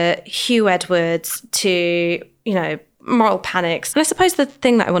to Hugh Edwards to, moral panics. And I suppose the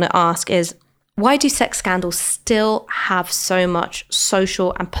thing that I want to ask is, why do sex scandals still have so much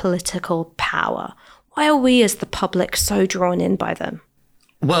social and political power? Why are we as the public so drawn in by them?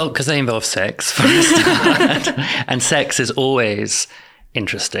 Well, because they involve sex, for a start. And sex is always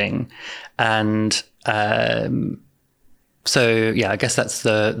interesting. And So yeah, I guess that's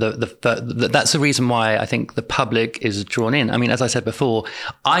that's the reason why I think the public is drawn in. I mean, as I said before,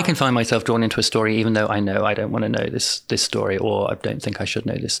 I can find myself drawn into a story even though I know I don't want to know this story, or I don't think I should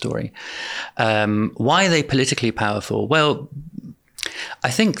know this story. Why are they politically powerful? Well,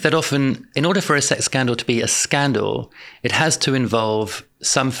 I think that often, in order for a sex scandal to be a scandal, it has to involve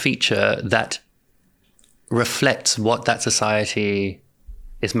some feature that reflects what that society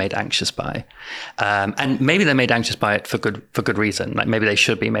is made anxious by, and maybe they're made anxious by it for good reason. Like maybe they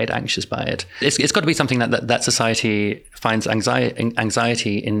should be made anxious by it. It's got to be something that society finds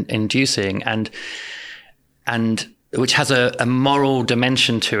anxiety inducing, and which has a moral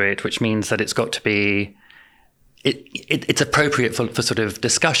dimension to it, which means that it's got to be. It's appropriate for sort of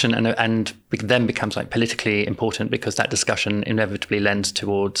discussion, and then becomes like politically important because that discussion inevitably lends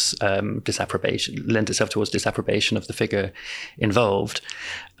itself towards disapprobation of the figure involved.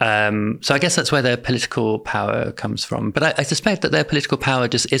 So I guess that's where their political power comes from. But I suspect that their political power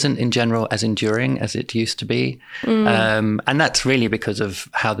just isn't in general as enduring as it used to be, and that's really because of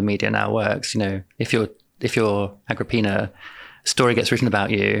how the media now works. You know, if you're Agrippina, a story gets written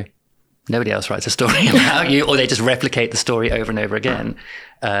about you. Nobody else writes a story about you, or they just replicate the story over and over again.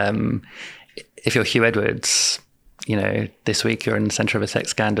 If you're Hugh Edwards, you know, this week you're in the centre of a sex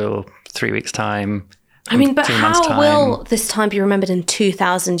scandal, 3 weeks' time. I mean, but how will this time be remembered in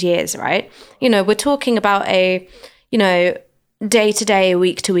 2,000 years, right? You know, we're talking about a, you know, day-to-day,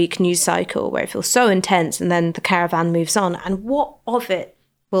 week-to-week news cycle where it feels so intense and then the caravan moves on. And what of it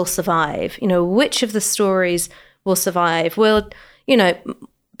will survive? You know, which of the stories will survive? Will, you know,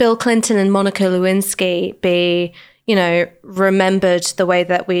 Bill Clinton and Monica Lewinsky be, you know, remembered the way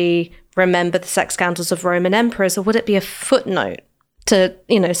that we remember the sex scandals of Roman emperors, or would it be a footnote to,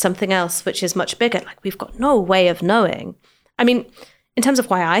 you know, something else which is much bigger? Like, we've got no way of knowing. I mean, in terms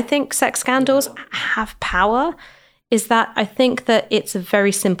of why I think sex scandals have power, is that I think that it's a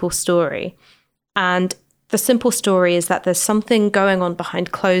very simple story. And the simple story is that there's something going on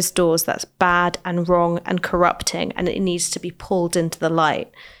behind closed doors that's bad and wrong and corrupting, and it needs to be pulled into the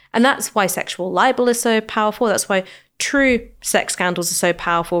light. And that's why sexual libel is so powerful. That's why true sex scandals are so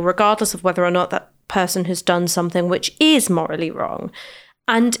powerful, regardless of whether or not that person has done something which is morally wrong.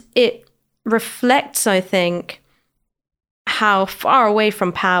 And it reflects, I think, how far away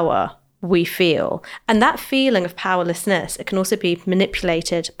from power we feel. And that feeling of powerlessness, it can also be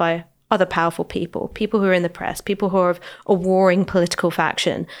manipulated by other powerful people who are in the press, people who are of a warring political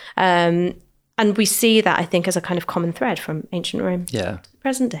faction. And we see that, I think, as a kind of common thread from ancient Rome to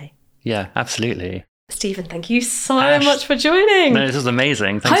present day. Yeah, absolutely. Stephen, thank you so much for joining. No, this was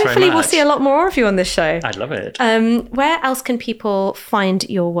amazing. Thanks Hopefully very much. We'll see a lot more of you on this show. I'd love it. Where else can people find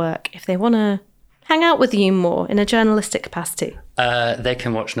your work if they want to hang out with you more in a journalistic capacity? They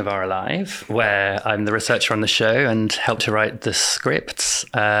can watch Novara Live, where I'm the researcher on the show and help to write the scripts.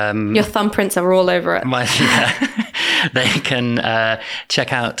 Your thumbprints are all over it. They can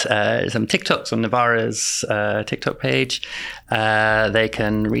check out some TikToks on Novara's TikTok page. They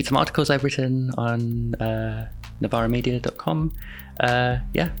can read some articles I've written on novaramedia.com.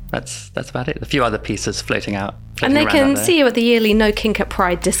 That's about it. A few other pieces floating out. And they can see you at the yearly No Kink at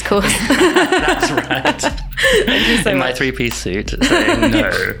Pride discourse. That's right. Thank you so much. In my 3-piece suit saying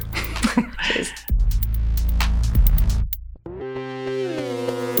no. Cheers.